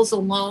levels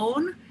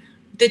alone,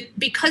 that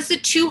because the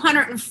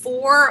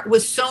 204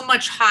 was so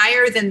much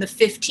higher than the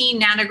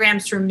 15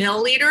 nanograms per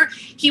milliliter,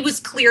 he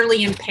was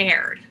clearly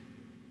impaired.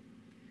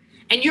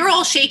 And you're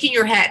all shaking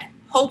your head.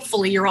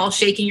 Hopefully you're all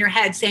shaking your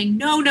head saying,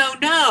 no, no,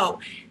 no.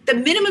 The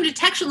minimum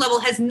detection level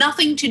has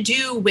nothing to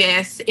do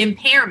with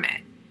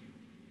impairment.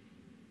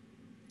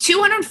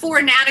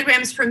 204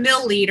 nanograms per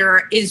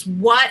milliliter is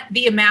what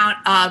the amount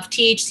of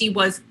THC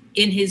was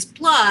in his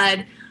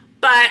blood.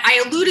 But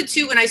I alluded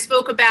to when I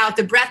spoke about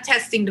the breath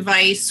testing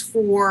device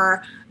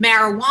for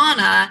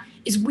marijuana,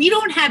 is we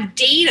don't have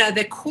data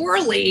that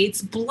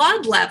correlates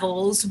blood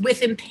levels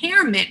with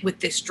impairment with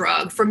this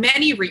drug for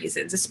many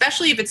reasons,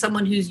 especially if it's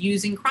someone who's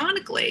using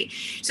chronically.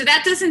 So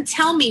that doesn't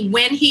tell me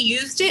when he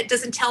used it,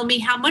 doesn't tell me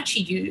how much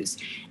he used.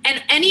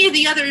 And any of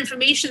the other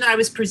information that I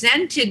was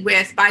presented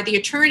with by the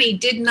attorney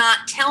did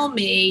not tell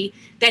me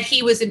that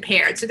he was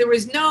impaired. So there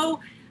was no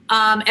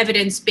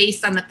evidence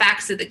based on the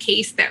facts of the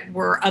case that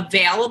were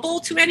available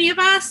to any of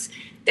us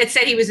that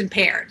said he was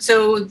impaired.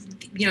 So,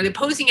 you know, the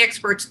opposing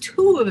experts,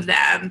 2 of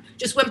them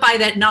just went by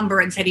that number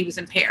and said he was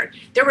impaired.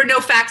 There were no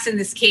facts in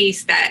this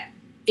case that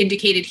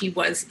indicated he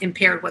was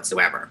impaired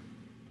whatsoever.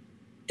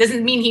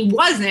 Doesn't mean he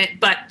wasn't,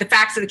 but the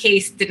facts of the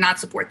case did not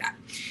support that.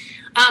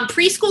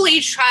 Preschool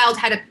age child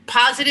had a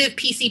positive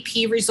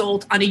PCP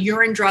result on a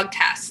urine drug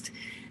test.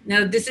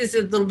 Now, this is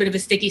a little bit of a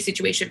sticky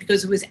situation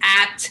because it was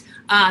at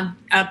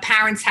a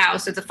parent's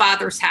house, at the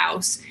father's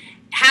house,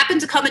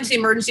 happened to come into the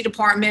emergency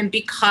department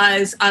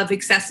because of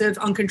excessive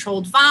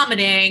uncontrolled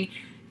vomiting.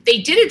 They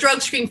did a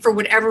drug screen for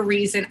whatever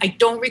reason. I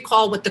don't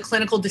recall what the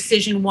clinical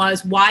decision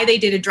was, why they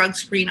did a drug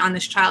screen on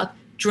this child.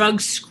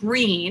 Drug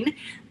screen.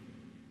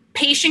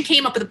 Patient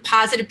came up with a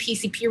positive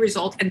PCP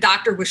result and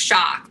doctor was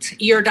shocked.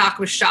 ER doc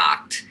was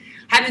shocked.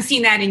 Haven't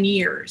seen that in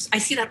years. I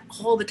see that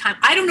all the time.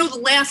 I don't know the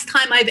last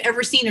time I've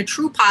ever seen a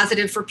true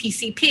positive for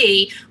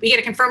PCP. We get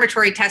a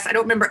confirmatory test. I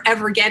don't remember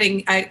ever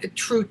getting a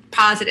true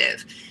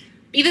positive.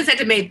 Be this as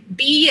it may,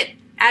 be it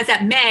as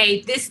it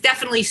may, this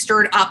definitely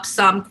stirred up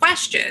some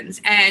questions.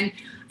 And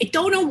I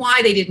don't know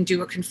why they didn't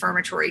do a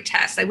confirmatory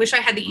test. I wish I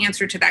had the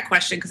answer to that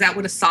question because that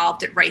would have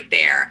solved it right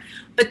there.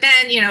 But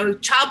then, you know,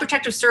 Child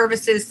Protective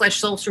Services /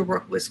 social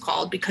work was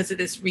called because of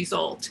this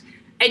result.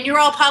 And you're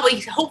all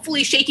probably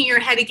hopefully shaking your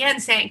head again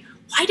saying,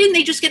 why didn't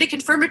they just get a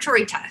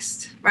confirmatory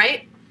test,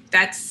 right?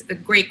 That's a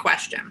great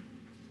question.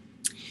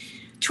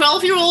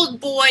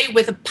 12-year-old boy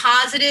with a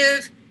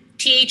positive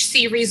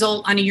THC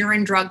result on a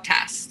urine drug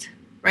test,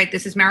 right?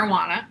 This is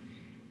marijuana.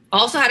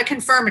 Also had a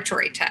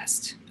confirmatory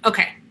test.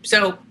 Okay,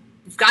 so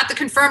we've got the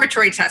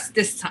confirmatory test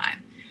this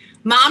time.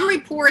 Mom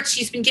reports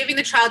she's been giving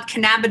the child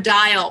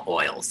cannabidiol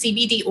oil,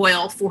 CBD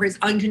oil, for his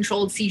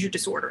uncontrolled seizure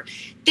disorder.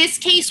 This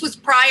case was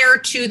prior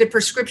to the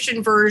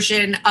prescription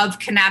version of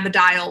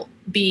cannabidiol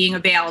being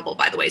available,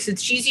 by the way. So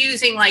she's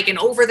using like an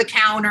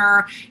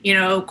over-the-counter, you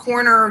know,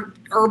 corner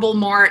herbal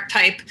mart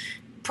type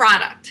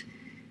product.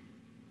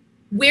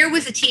 Where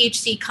was the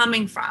THC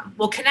coming from?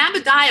 Well,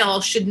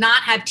 cannabidiol should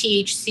not have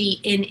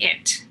THC in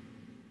it.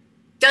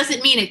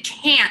 Doesn't mean it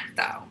can't,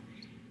 though.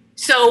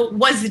 So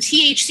was the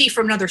THC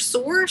from another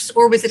source,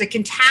 or was it a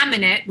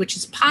contaminant, which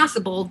is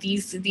possible?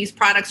 These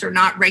products are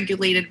not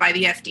regulated by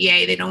the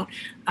FDA. They don't.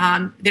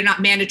 They're not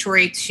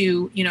mandatory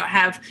to, you know,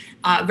 have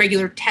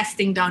regular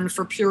testing done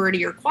for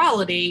purity or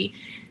quality.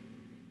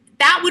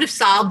 That would have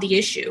solved the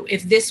issue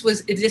if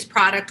this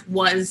product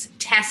was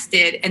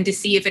tested and to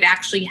see if it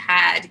actually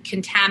had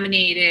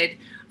contaminated,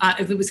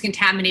 if it was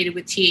contaminated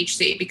with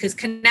THC, because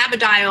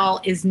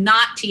cannabidiol is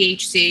not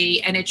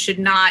THC and it should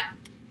not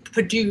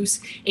produce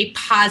a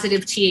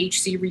positive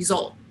THC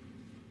result.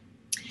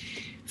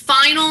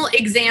 Final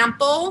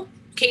example,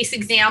 case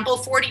example,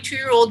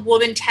 42-year-old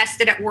woman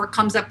tested at work,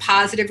 comes up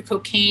positive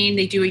cocaine.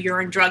 They do a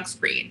urine drug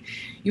screen.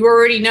 You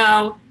already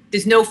know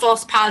there's no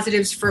false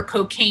positives for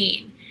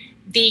cocaine.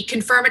 The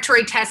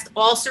confirmatory test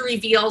also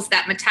reveals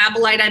that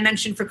metabolite I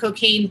mentioned for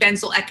cocaine,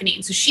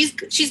 benzylecgonine. So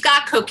she's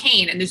got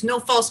cocaine and there's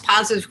no false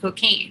positive for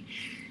cocaine.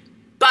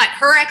 But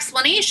her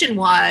explanation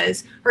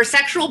was her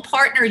sexual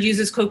partner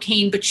uses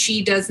cocaine, but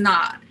she does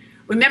not.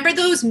 Remember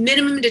those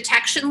minimum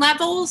detection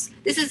levels?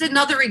 This is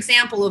another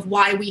example of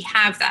why we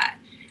have that.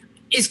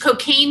 Is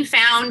cocaine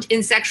found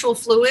in sexual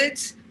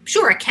fluids?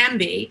 Sure, it can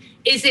be.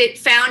 Is it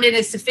found in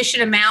a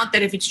sufficient amount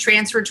that if it's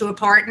transferred to a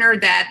partner,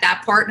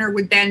 that partner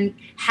would then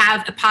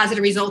have a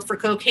positive result for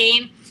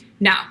cocaine?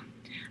 No.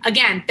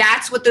 Again,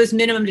 that's what those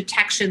minimum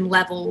detection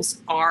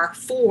levels are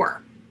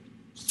for.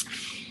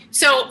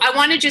 So I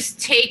want to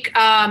just take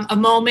a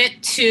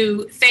moment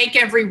to thank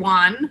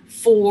everyone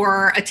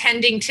for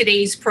attending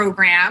today's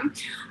program.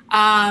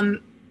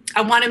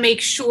 I want to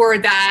make sure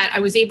that I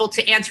was able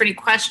to answer any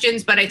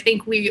questions, but I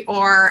think we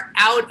are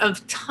out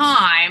of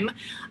time.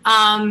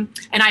 And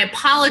I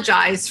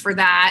apologize for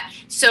that.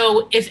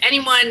 So if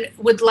anyone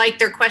would like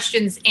their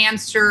questions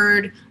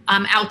answered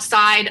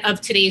outside of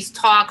today's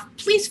talk,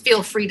 please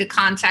feel free to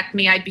contact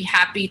me. I'd be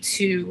happy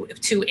to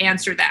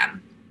answer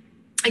them.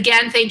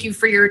 Again, thank you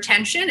for your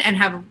attention and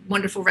have a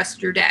wonderful rest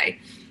of your day.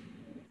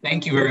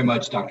 Thank you very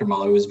much, Dr.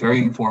 Muller. It was very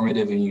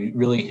informative and you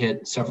really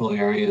hit several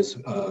areas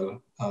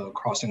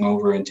crossing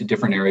over into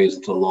different areas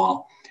of the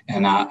law.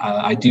 And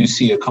I do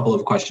see a couple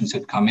of questions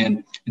had come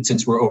in. And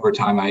since we're over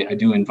time, I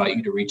do invite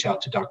you to reach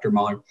out to Dr.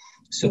 Muller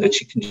so that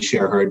she can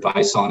share her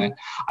advice on it.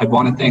 I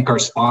want to thank our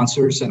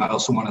sponsors, and I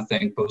also want to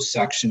thank both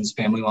sections,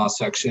 family law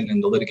section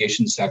and the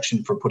litigation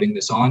section, for putting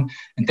this on.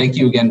 And thank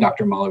you again,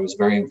 Dr. Muller. It was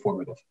very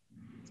informative.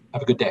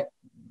 Have a good day.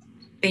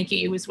 Thank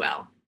you as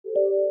well.